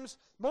oftentimes,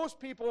 most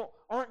people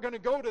aren't going to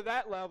go to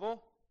that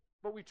level,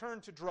 but we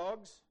turn to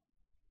drugs,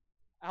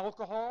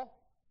 alcohol,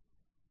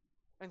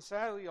 and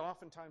sadly,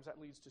 oftentimes that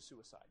leads to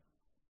suicide.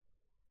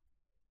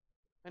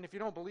 And if you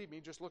don't believe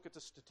me, just look at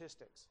the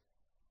statistics.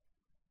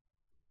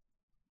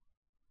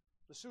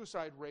 The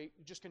suicide rate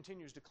just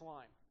continues to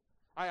climb.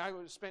 I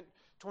spent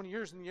 20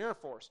 years in the Air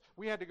Force.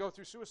 We had to go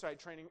through suicide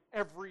training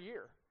every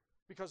year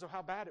because of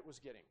how bad it was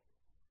getting.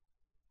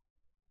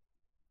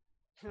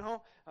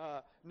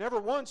 Never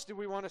once did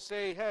we want to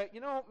say, hey,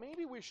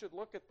 maybe we should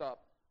look at the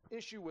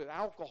issue with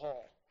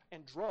alcohol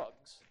and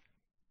drugs.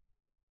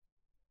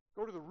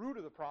 Go to the root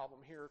of the problem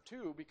here,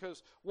 too,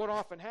 because what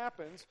often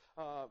happens,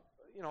 a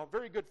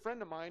very good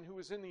friend of mine who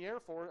was in the Air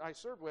Force I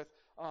served with,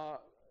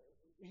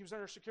 he was in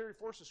our Security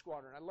Forces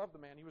Squadron. I love the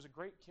man. He was a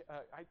great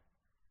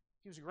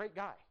he was a great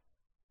guy.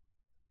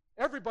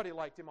 Everybody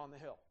liked him on the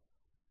Hill.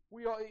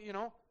 We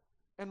all,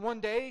 and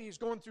one day he's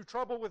going through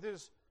trouble with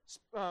his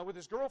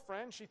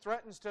girlfriend. She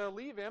threatens to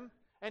leave him,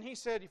 and he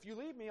said, "If you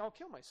leave me, I'll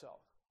kill myself."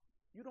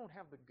 You don't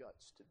have the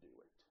guts to do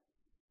it.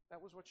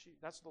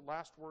 That's the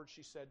last word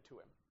she said to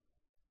him.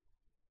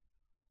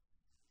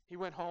 He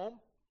went home,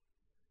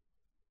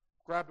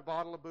 grabbed a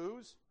bottle of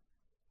booze,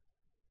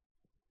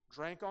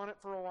 drank on it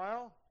for a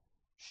while.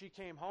 She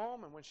came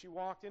home, and when she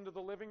walked into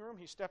the living room,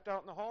 he stepped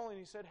out in the hall and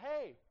he said,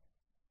 "Hey."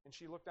 And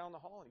she looked down the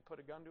hall and he put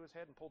a gun to his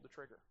head and pulled the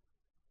trigger.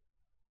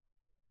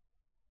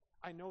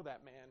 I know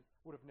that man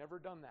would have never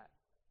done that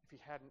if he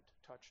hadn't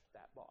touched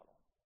that bottle.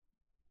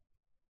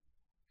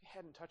 If he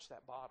hadn't touched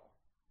that bottle.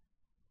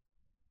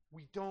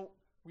 We don't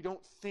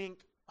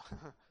think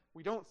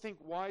we don't think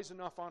wise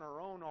enough on our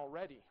own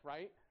already,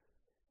 right?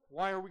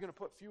 Why are we going to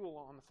put fuel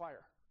on the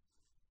fire?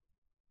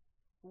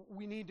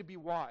 We need to be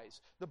wise.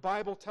 The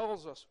Bible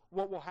tells us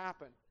what will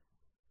happen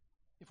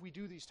if we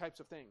do these types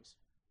of things.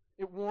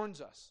 It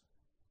warns us.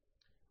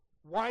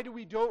 Why do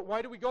we go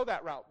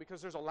that route?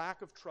 Because there's a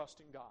lack of trust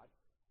in God.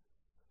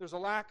 There's a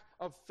lack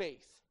of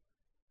faith.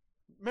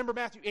 Remember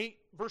Matthew 8,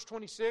 verse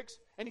 26?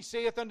 And he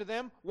saith unto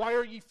them, "Why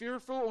are ye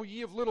fearful, O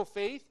ye of little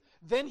faith?"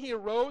 Then he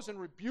arose and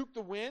rebuked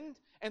the wind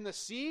and the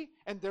sea,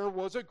 and there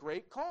was a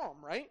great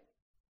calm, right?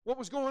 What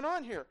was going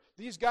on here?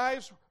 These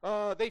guys,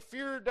 they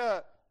feared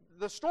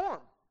the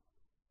storm.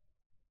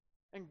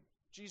 And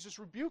Jesus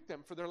rebuked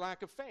them for their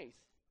lack of faith.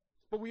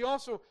 But we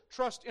also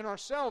trust in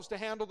ourselves to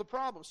handle the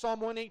problem. Psalm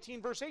 118,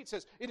 verse 8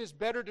 says, "It is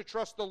better to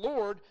trust the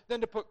Lord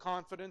than to put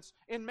confidence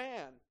in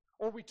man."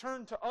 Or we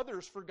turn to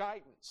others for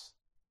guidance.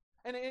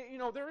 And,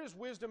 there is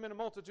wisdom in a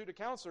multitude of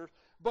counselors,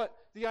 but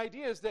the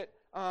idea is that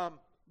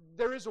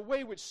there is a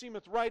way which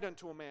seemeth right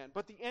unto a man,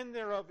 but the end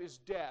thereof is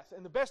death.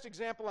 And the best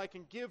example I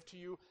can give to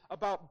you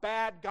about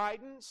bad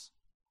guidance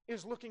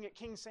is looking at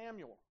King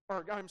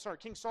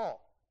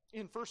Saul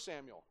in 1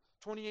 Samuel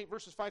 28,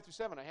 verses 5 through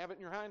 7. I have it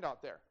in your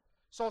handout there.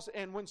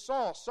 And when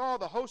Saul saw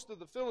the host of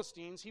the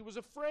Philistines, he was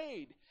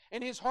afraid,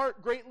 and his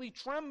heart greatly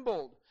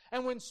trembled.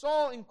 And when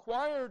Saul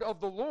inquired of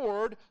the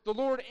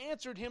Lord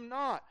answered him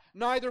not,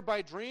 neither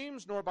by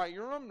dreams, nor by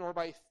Urim, nor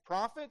by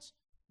prophets.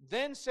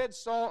 Then said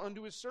Saul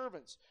unto his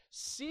servants,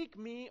 "Seek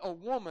me a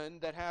woman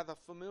that hath a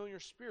familiar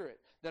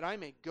spirit, that I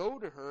may go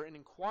to her and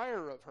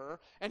inquire of her."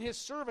 And his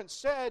servants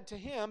said to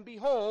him,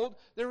 "Behold,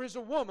 there is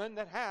a woman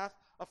that hath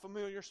a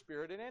familiar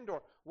spirit in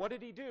Endor." What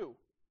did he do?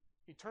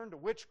 He turned to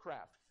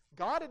witchcraft.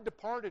 God had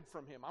departed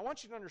from him. I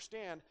want you to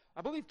understand,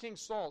 I believe King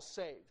Saul's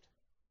saved.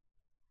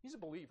 He's a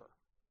believer.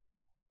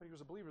 But he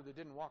was a believer that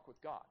didn't walk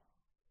with God.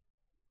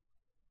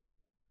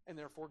 And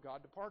therefore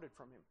God departed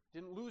from him.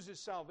 Didn't lose his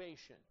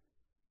salvation.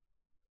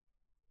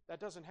 That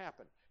doesn't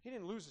happen. He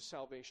didn't lose his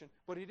salvation,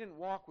 but he didn't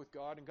walk with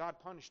God, and God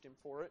punished him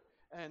for it.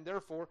 And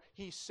therefore,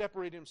 he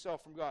separated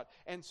himself from God.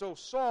 And so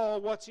Saul,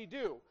 what's he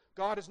do?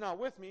 God is not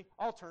with me.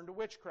 I'll turn to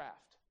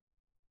witchcraft.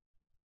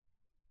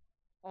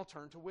 I'll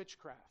turn to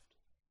witchcraft.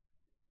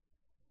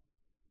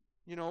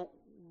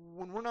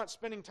 When we're not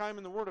spending time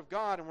in the Word of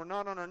God and we're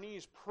not on our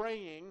knees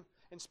praying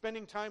and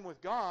spending time with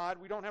God,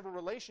 we don't have a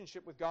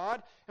relationship with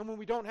God. And when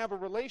we don't have a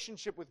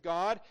relationship with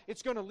God,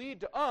 it's going to lead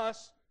to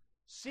us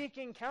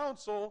seeking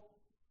counsel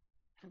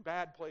in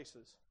bad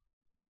places.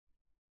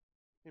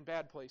 In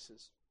bad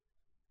places.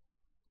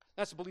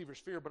 That's the believer's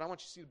fear, but I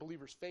want you to see the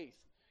believer's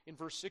faith in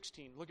verse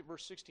 16. Look at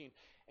verse 16.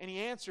 And he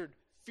answered,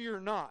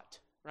 "Fear not,"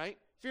 right?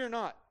 "Fear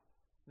not,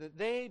 that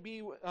they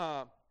be,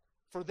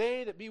 for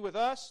they that be with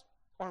us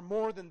are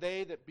more than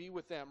they that be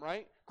with them,"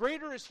 right?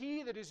 "Greater is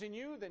he that is in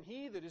you than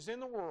he that is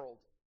in the world."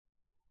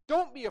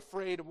 Don't be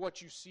afraid of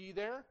what you see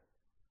there.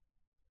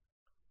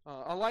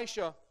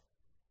 Elisha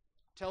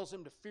tells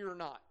him to fear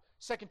not.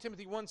 2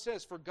 Timothy 1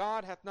 says, "For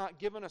God hath not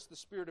given us the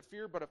spirit of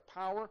fear, but of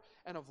power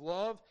and of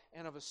love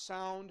and of a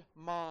sound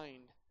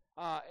mind."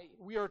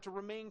 We are to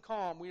remain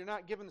calm. We are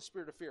not given the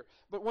spirit of fear.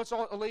 But what's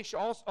Elisha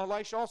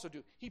also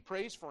do? He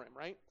prays for him,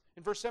 right?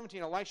 In verse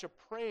 17, Elisha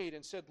prayed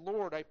and said,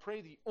 "Lord, I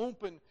pray thee,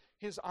 open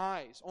his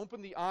eyes.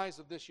 Open the eyes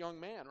of this young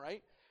man,"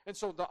 right? And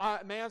so the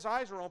man's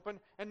eyes are open,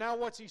 and now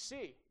what's he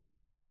see?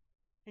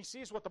 He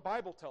sees what the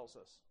Bible tells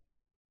us.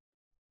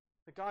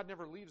 That God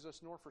never leaves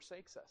us nor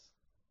forsakes us.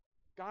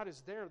 God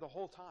is there the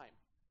whole time.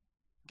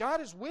 God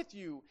is with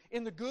you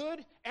in the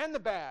good and the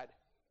bad.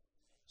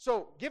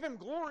 So give Him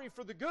glory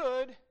for the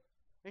good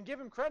and give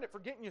Him credit for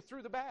getting you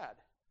through the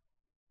bad.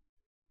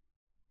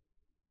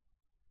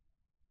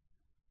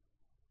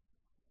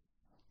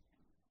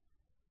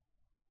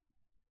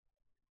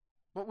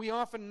 But we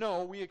often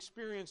know, we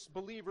experience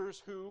believers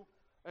who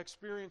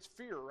experience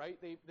fear,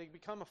 right? They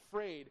become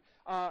afraid.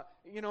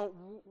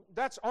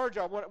 That's our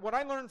job. What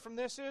I learned from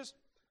this is,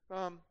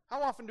 how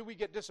often do we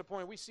get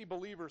disappointed? We see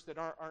believers that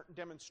aren't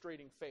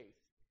demonstrating faith.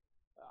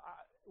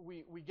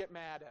 We get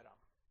mad at them.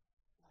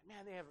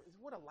 Like, man,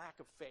 what a lack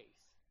of faith.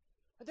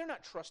 They're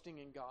not trusting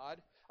in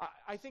God.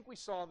 I think we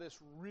saw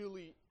this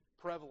really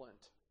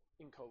prevalent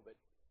in COVID.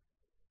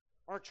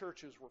 Our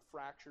churches were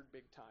fractured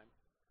big time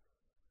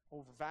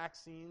over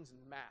vaccines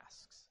and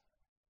masks.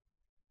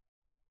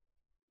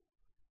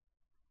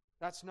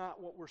 That's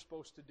not what we're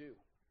supposed to do.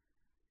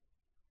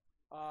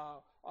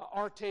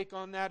 Our take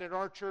on that at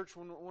our church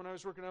when I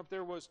was working up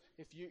there was,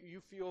 if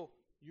you feel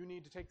you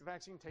need to take the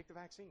vaccine, take the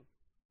vaccine.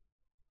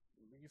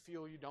 You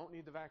feel you don't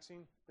need the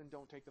vaccine, then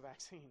don't take the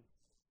vaccine.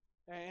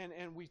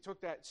 And we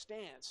took that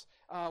stance.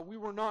 We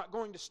were not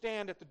going to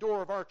stand at the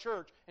door of our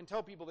church and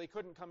tell people they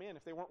couldn't come in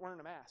if they weren't wearing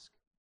a mask.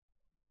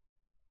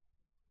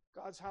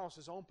 God's house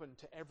is open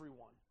to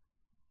everyone.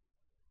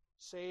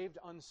 Saved,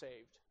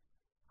 unsaved.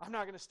 I'm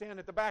not going to stand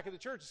at the back of the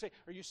church and say,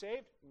 "Are you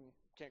saved?"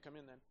 Can't come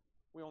in then.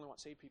 We only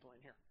want saved people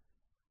in here.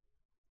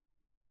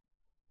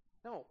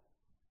 No.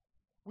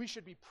 We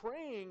should be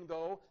praying,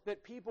 though,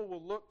 that people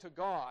will look to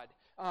God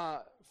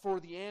for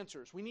the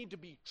answers. We need to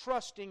be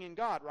trusting in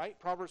God, right?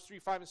 Proverbs 3,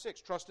 5, and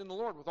 6. Trust in the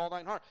Lord with all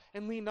thine heart,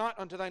 and lean not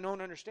unto thine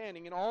own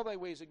understanding. In all thy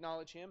ways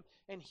acknowledge Him,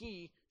 and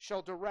He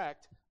shall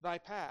direct thy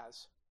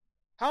paths.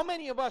 How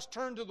many of us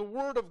turn to the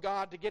Word of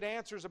God to get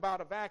answers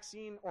about a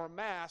vaccine or a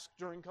mask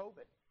during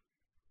COVID?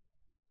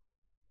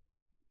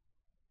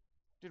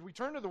 Did we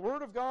turn to the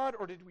Word of God,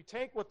 or did we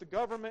take what the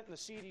government and the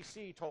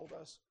CDC told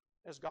us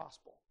as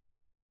gospel?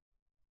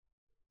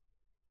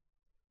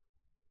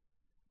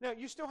 Now,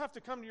 you still have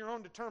to come to your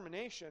own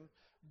determination,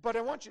 but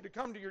I want you to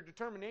come to your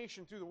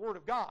determination through the Word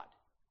of God,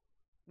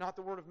 not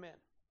the word of men.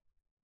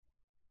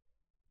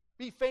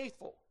 Be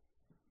faithful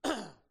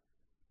to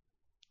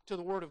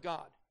the Word of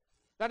God.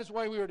 That is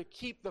why we are to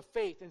keep the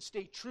faith and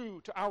stay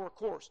true to our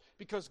course,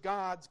 because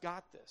God's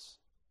got this.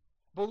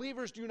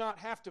 Believers do not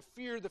have to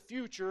fear the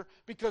future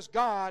because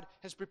God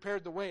has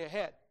prepared the way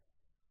ahead.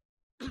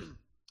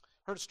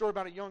 Heard a story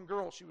about a young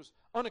girl. She was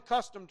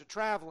unaccustomed to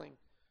traveling.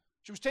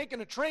 She was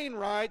taking a train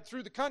ride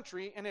through the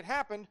country, and it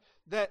happened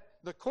that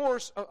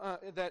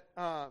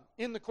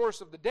in the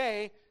course of the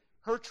day,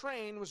 her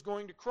train was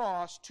going to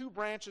cross 2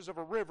 branches of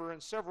a river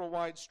and several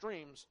wide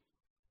streams.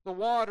 The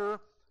water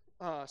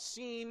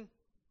seen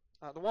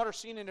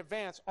in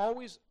advance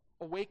always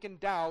awakened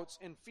doubts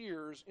and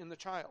fears in the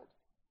child.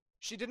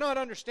 She did not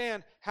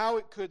understand how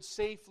it could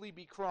safely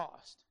be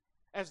crossed.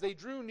 As they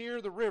drew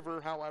near the river,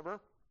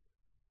 however,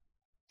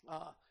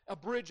 a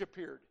bridge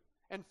appeared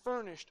and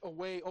furnished a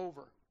way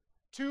over.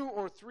 2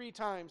 or 3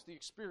 times the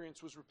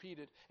experience was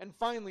repeated, and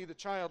finally the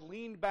child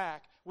leaned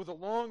back with a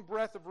long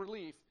breath of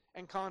relief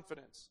and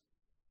confidence.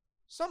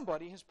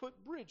 "Somebody has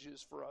put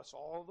bridges for us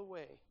all the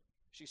way,"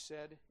 she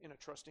said in a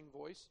trusting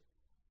voice.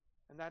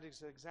 And that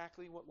is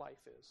exactly what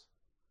life is.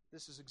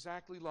 This is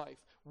exactly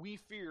life. We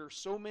fear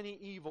so many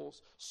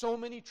evils, so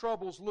many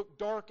troubles look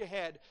dark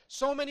ahead,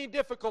 so many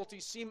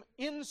difficulties seem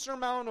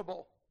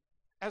insurmountable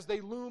as they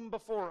loom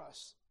before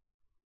us.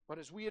 But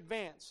as we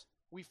advance,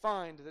 we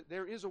find that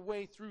there is a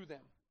way through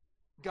them.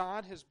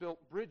 God has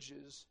built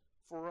bridges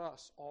for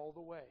us all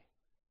the way,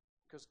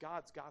 because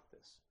God's got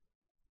this.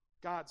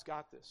 God's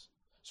got this.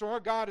 So our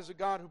God is a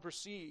God who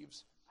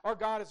perceives. Our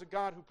God is a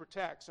God who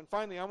protects. And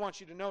finally, I want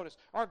you to notice,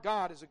 our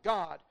God is a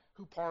God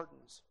who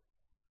pardons.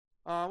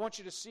 I want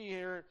you to see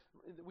here,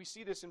 we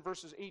see this in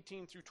verses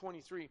 18 through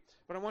 23,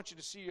 but I want you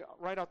to see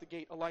right out the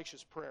gate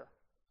Elisha's prayer.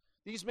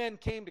 These men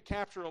came to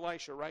capture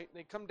Elisha, right?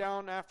 They come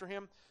down after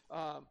him,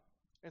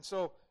 and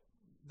so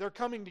they're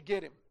coming to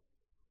get him.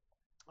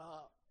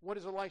 What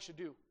does Elisha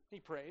do? He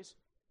prays.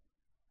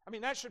 I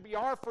mean, that should be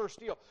our first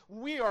deal.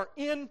 We are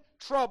in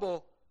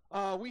trouble.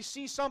 We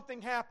see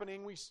something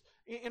happening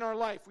in our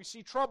life. We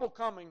see trouble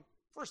coming.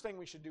 First thing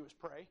we should do is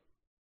pray.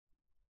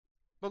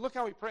 But look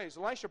how he prays.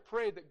 Elisha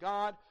prayed that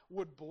God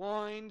would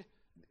blind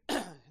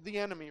the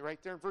enemy,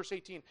 right there in verse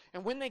 18.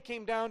 And when they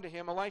came down to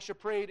him, Elisha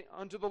prayed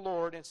unto the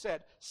Lord and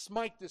said,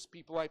 "Smite this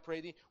people, I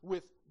pray thee,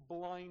 with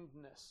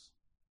blindness.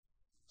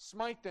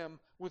 Smite them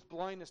with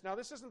blindness. Now,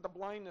 this isn't the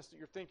blindness that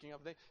you're thinking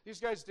of. These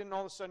guys didn't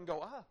all of a sudden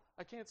go,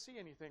 I can't see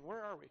anything.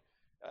 Where are we?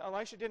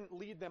 Elisha didn't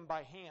lead them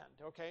by hand,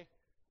 okay?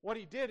 What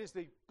he did is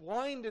they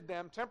blinded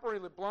them,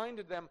 temporarily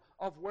blinded them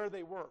of where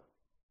they were.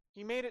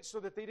 He made it so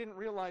that they didn't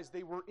realize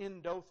they were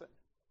in Dothan,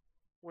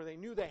 where they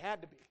knew they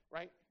had to be,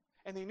 right?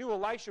 And they knew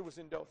Elisha was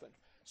in Dothan.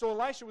 So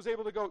Elisha was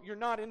able to go, you're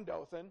not in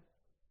Dothan.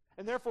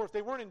 And therefore, if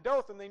they weren't in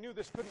Dothan, they knew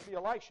this couldn't be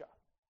Elisha.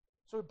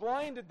 So he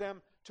blinded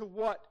them to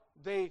what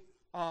they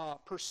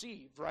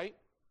perceived, right?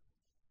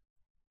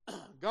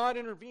 God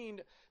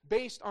intervened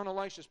based on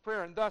Elisha's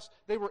prayer, and thus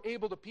they were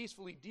able to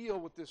peacefully deal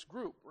with this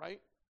group,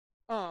 right?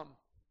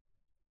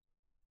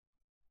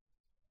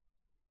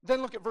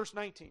 Then look at verse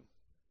 19.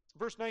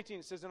 Verse 19,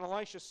 it says, And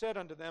Elisha said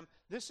unto them,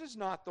 This is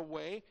not the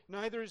way,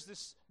 neither is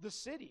this the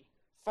city.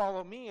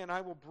 Follow me, and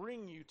I will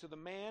bring you to the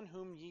man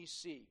whom ye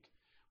seek.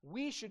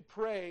 We should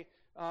pray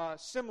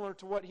similar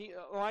to what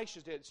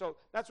Elisha did. So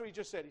that's what he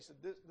just said. He said,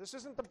 This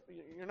isn't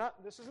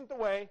the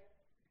way,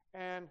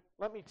 and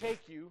let me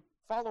take you.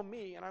 Follow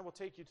me, and I will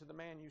take you to the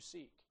man you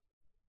seek.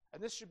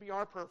 And this should be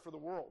our prayer for the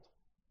world,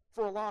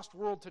 for a lost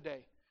world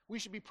today. We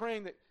should be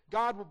praying that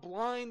God will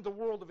blind the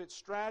world of its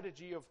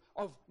strategy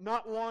of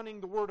not wanting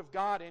the Word of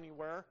God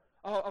anywhere,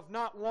 of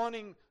not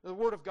wanting the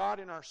Word of God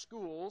in our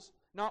schools,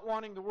 not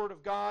wanting the Word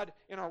of God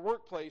in our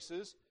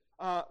workplaces.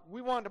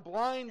 We want to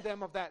blind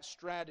them of that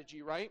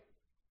strategy, right?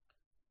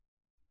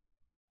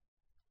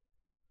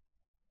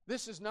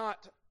 This is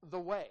not the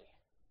way,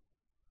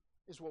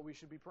 is what we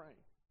should be praying.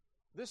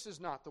 This is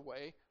not the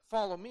way.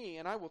 Follow me,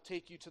 and I will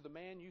take you to the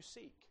man you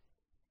seek.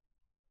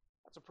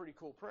 That's a pretty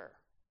cool prayer.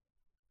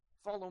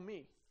 Follow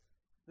me.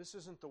 This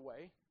isn't the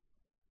way.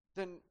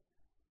 Then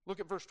look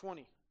at verse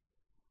 20.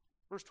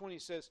 Verse 20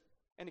 says,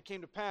 And it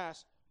came to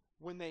pass,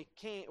 when they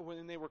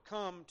were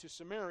come to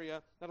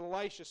Samaria, that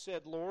Elisha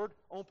said, Lord,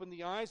 open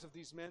the eyes of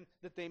these men,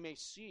 that they may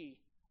see.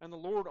 And the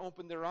Lord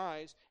opened their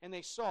eyes, and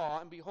they saw,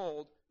 and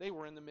behold, they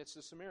were in the midst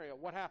of Samaria.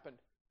 What happened?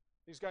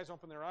 These guys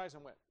opened their eyes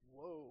and went,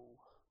 whoa.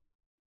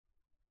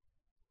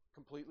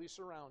 Completely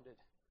surrounded.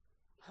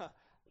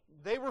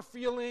 They were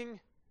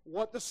feeling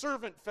what the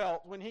servant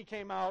felt when he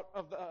came out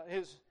of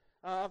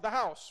the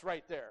house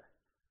right there.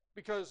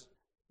 Because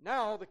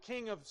now the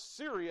king of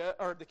Syria,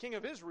 or the king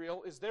of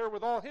Israel, is there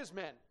with all his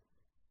men.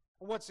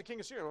 And what's the king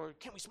of Syria? Well,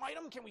 can we smite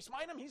him? Can we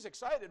smite him? He's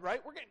excited,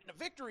 right? We're getting a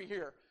victory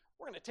here.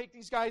 We're going to take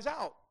these guys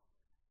out.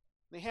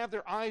 They have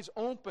their eyes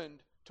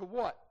opened to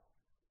what?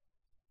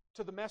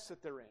 To the mess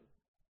that they're in.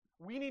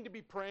 We need to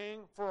be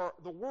praying for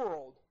the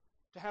world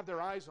to have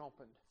their eyes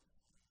opened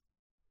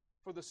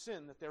for the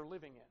sin that they're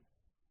living in.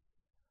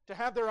 To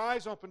have their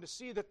eyes open to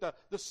see that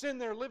the sin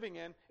they're living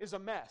in is a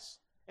mess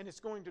and it's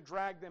going to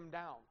drag them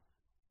down.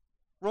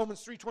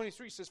 Romans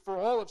 3:23 says, For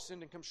all have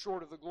sinned and come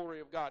short of the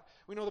glory of God.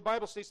 We know the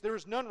Bible states there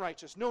is none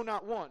righteous, no,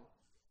 not one.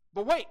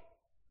 But wait,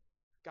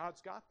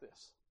 God's got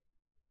this.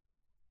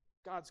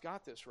 God's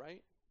got this,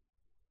 right?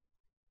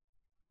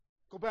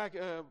 Go back,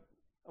 I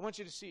want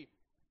you to see,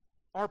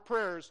 our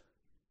prayers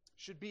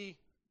should be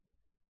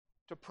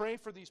to pray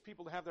for these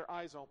people to have their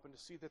eyes open to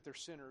see that they're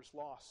sinners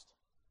lost.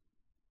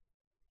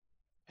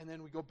 And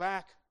then we go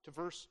back to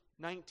verse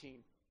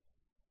 19.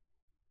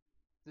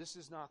 This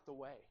is not the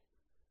way.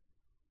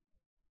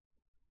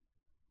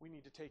 We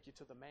need to take you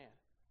to the man.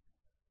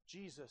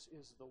 Jesus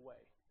is the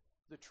way,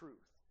 the truth,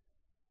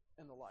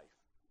 and the life.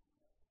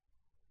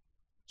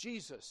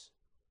 Jesus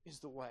is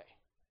the way.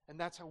 And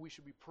that's how we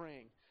should be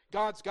praying.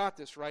 God's got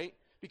this, right?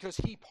 Because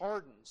He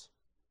pardons.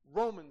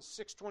 Romans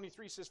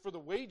 6:23 says, For the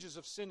wages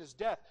of sin is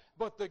death,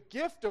 but the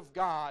gift of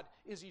God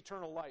is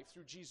eternal life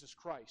through Jesus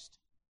Christ,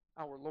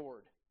 our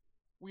Lord.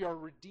 We are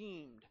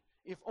redeemed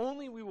if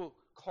only we will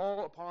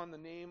call upon the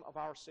name of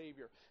our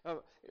Savior.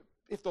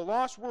 If the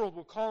lost world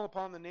will call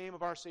upon the name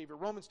of our Savior.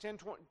 Romans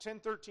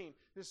 10:13.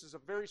 This is a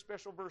very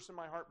special verse in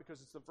my heart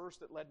because it's the verse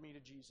that led me to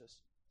Jesus.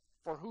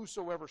 For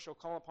whosoever shall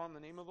call upon the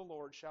name of the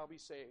Lord shall be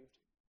saved.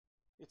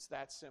 It's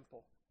that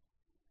simple.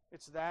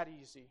 It's that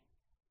easy.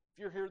 If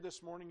you're here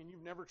this morning and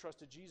you've never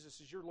trusted Jesus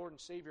as your Lord and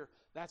Savior,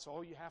 that's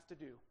all you have to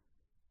do.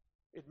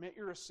 Admit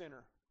you're a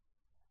sinner.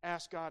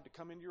 Ask God to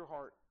come into your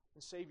heart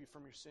and save you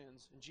from your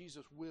sins. And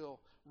Jesus will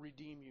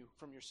redeem you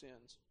from your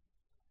sins.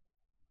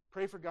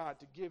 Pray for God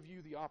to give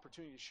you the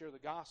opportunity to share the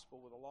gospel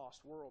with a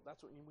lost world.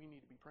 That's what we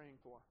need to be praying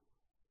for.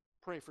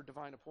 Pray for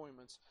divine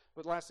appointments.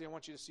 But lastly, I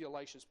want you to see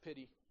Elisha's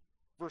pity.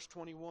 Verse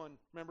 21,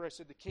 remember I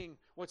said the king,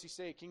 what's he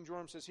say? King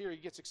Joram says here, he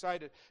gets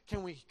excited.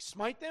 Can we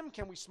smite them?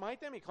 Can we smite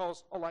them? He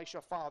calls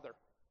Elisha father.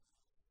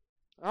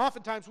 And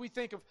oftentimes we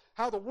think of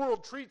how the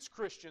world treats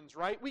Christians,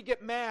 right? We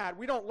get mad.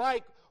 We don't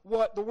like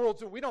what the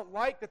world's doing. We don't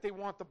like that they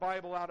want the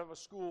Bible out of our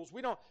schools.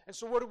 And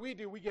so what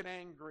do? We get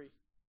angry.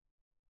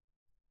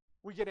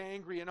 We get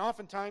angry. And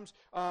oftentimes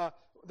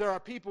there are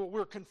people,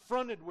 we're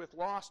confronted with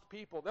lost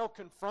people. They'll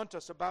confront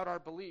us about our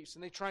beliefs,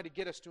 and they try to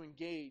get us to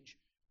engage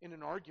in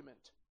an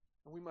argument.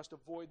 And we must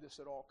avoid this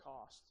at all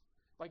costs.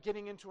 By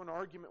getting into an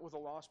argument with a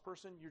lost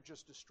person, you're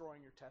just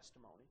destroying your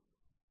testimony.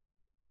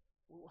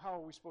 How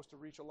are we supposed to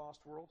reach a lost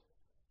world?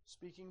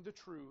 Speaking the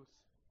truth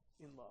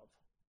in love.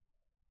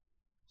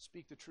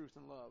 Speak the truth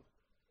in love.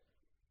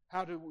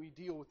 How do we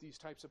deal with these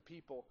types of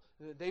people?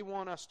 They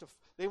want us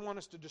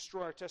to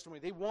destroy our testimony.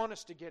 They want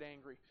us to get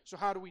angry. So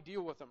how do we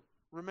deal with them?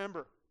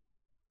 Remember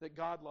that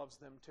God loves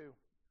them too.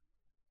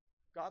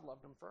 God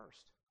loved them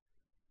first.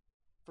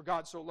 For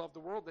God so loved the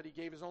world that He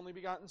gave His only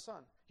begotten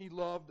Son. He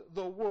loved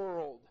the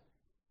world,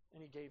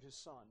 and He gave His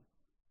Son,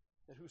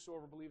 that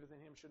whosoever believeth in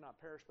Him should not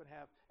perish but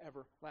have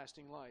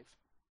everlasting life.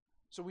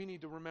 So we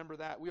need to remember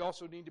that. We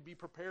also need to be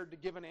prepared to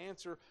give an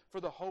answer for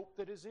the hope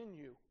that is in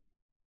you.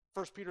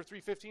 1 Peter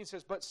 3:15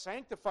 says, "But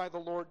sanctify the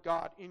Lord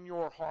God in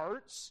your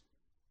hearts,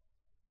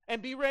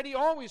 and be ready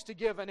always to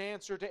give an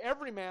answer to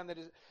every man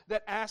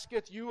that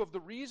asketh you of the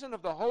reason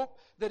of the hope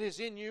that is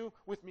in you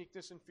with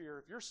meekness and fear."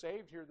 If you're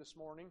saved here this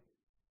morning,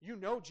 you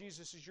know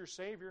Jesus is your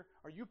Savior.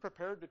 Are you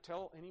prepared to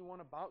tell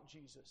anyone about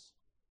Jesus?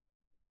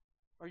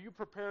 Are you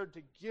prepared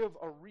to give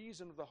a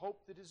reason of the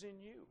hope that is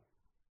in you?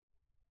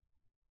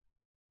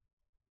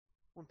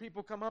 When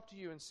people come up to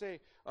you and say,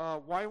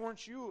 "Why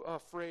weren't you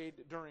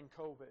afraid during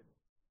COVID?"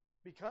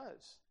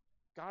 Because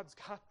God's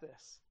got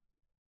this.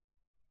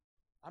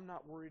 I'm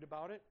not worried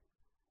about it.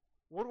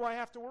 What do I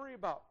have to worry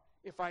about?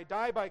 If I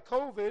die by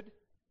COVID,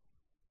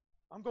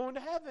 I'm going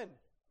to heaven.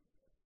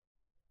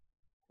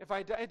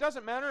 It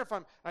doesn't matter if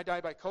I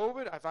die by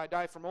COVID, if I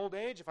die from old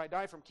age, if I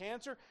die from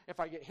cancer, if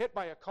I get hit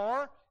by a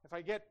car, if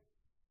I get,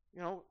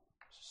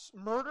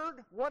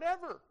 murdered,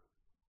 whatever.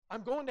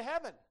 I'm going to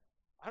heaven.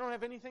 I don't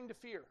have anything to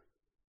fear.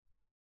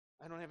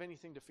 I don't have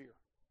anything to fear.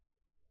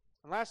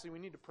 And lastly, we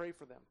need to pray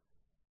for them.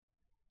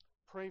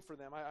 Pray for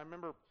them. I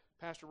remember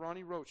Pastor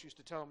Ronnie Roach used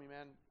to tell me,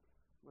 man,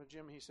 with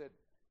Jim, he said,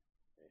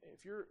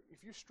 if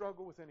you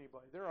struggle with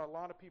anybody, there are a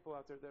lot of people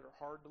out there that are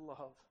hard to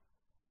love.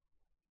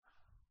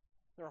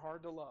 They're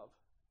hard to love.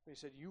 He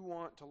said, you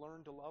want to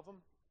learn to love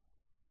them?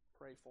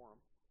 Pray for them.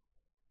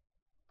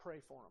 Pray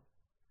for them.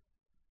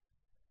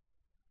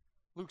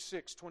 Luke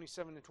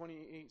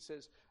 6:27-28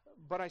 says,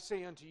 "But I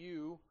say unto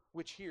you,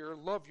 which hear,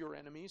 love your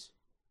enemies,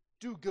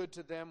 do good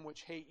to them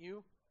which hate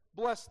you,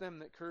 bless them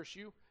that curse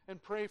you,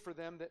 and pray for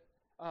them that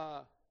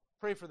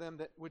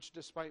which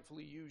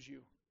despitefully use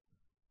you."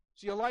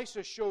 See,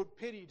 Elisha showed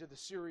pity to the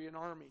Syrian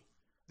army,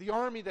 the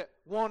army that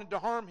wanted to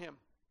harm him.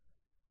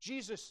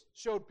 Jesus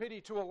showed pity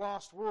to a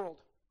lost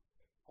world,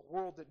 a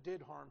world that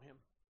did harm him.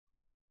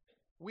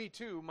 We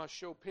too must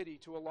show pity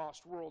to a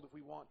lost world if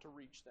we want to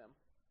reach them.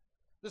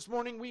 This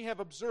morning we have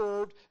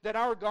observed that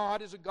our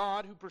God is a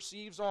God who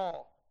perceives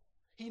all.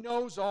 He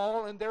knows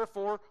all, and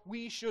therefore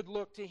we should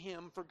look to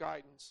Him for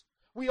guidance.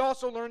 We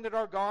also learned that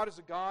our God is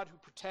a God who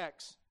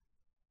protects.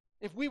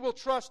 If we will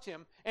trust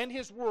Him and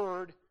His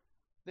Word,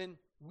 then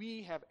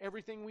we have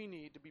everything we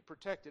need to be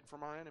protected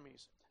from our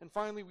enemies. And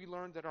finally, we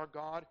learned that our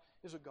God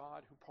is a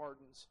God who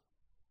pardons.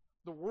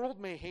 The world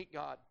may hate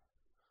God.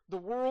 The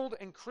world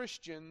and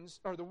Christians,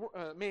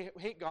 may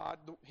hate God,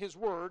 His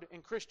Word,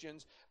 and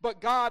Christians,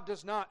 but God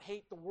does not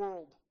hate the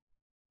world.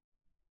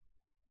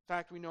 In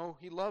fact, we know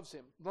He loves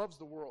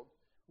the world.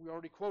 We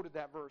already quoted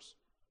that verse.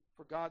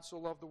 For God so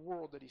loved the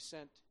world that He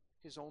sent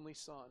His only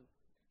Son.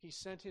 He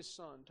sent His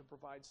Son to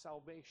provide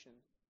salvation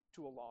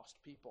to a lost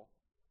people.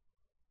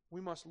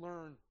 We must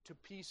learn to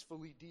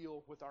peacefully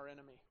deal with our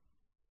enemy.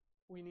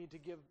 We need to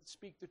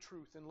speak the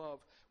truth in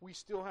love. We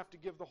still have to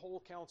give the whole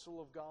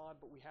counsel of God,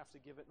 but we have to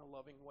give it in a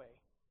loving way.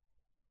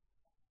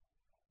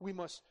 We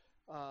must,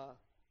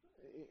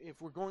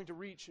 if we're going to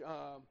reach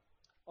a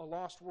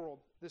lost world,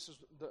 this is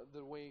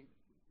the way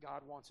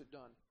God wants it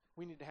done.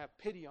 We need to have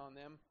pity on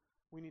them.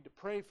 We need to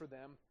pray for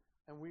them,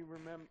 and we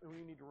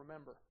need to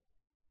remember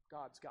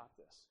God's got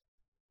this.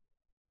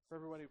 For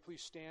everybody,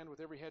 please stand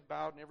with every head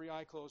bowed and every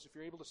eye closed. If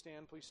you're able to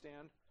stand, please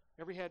stand.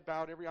 Every head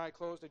bowed, every eye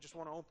closed. I just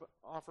want to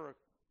offer a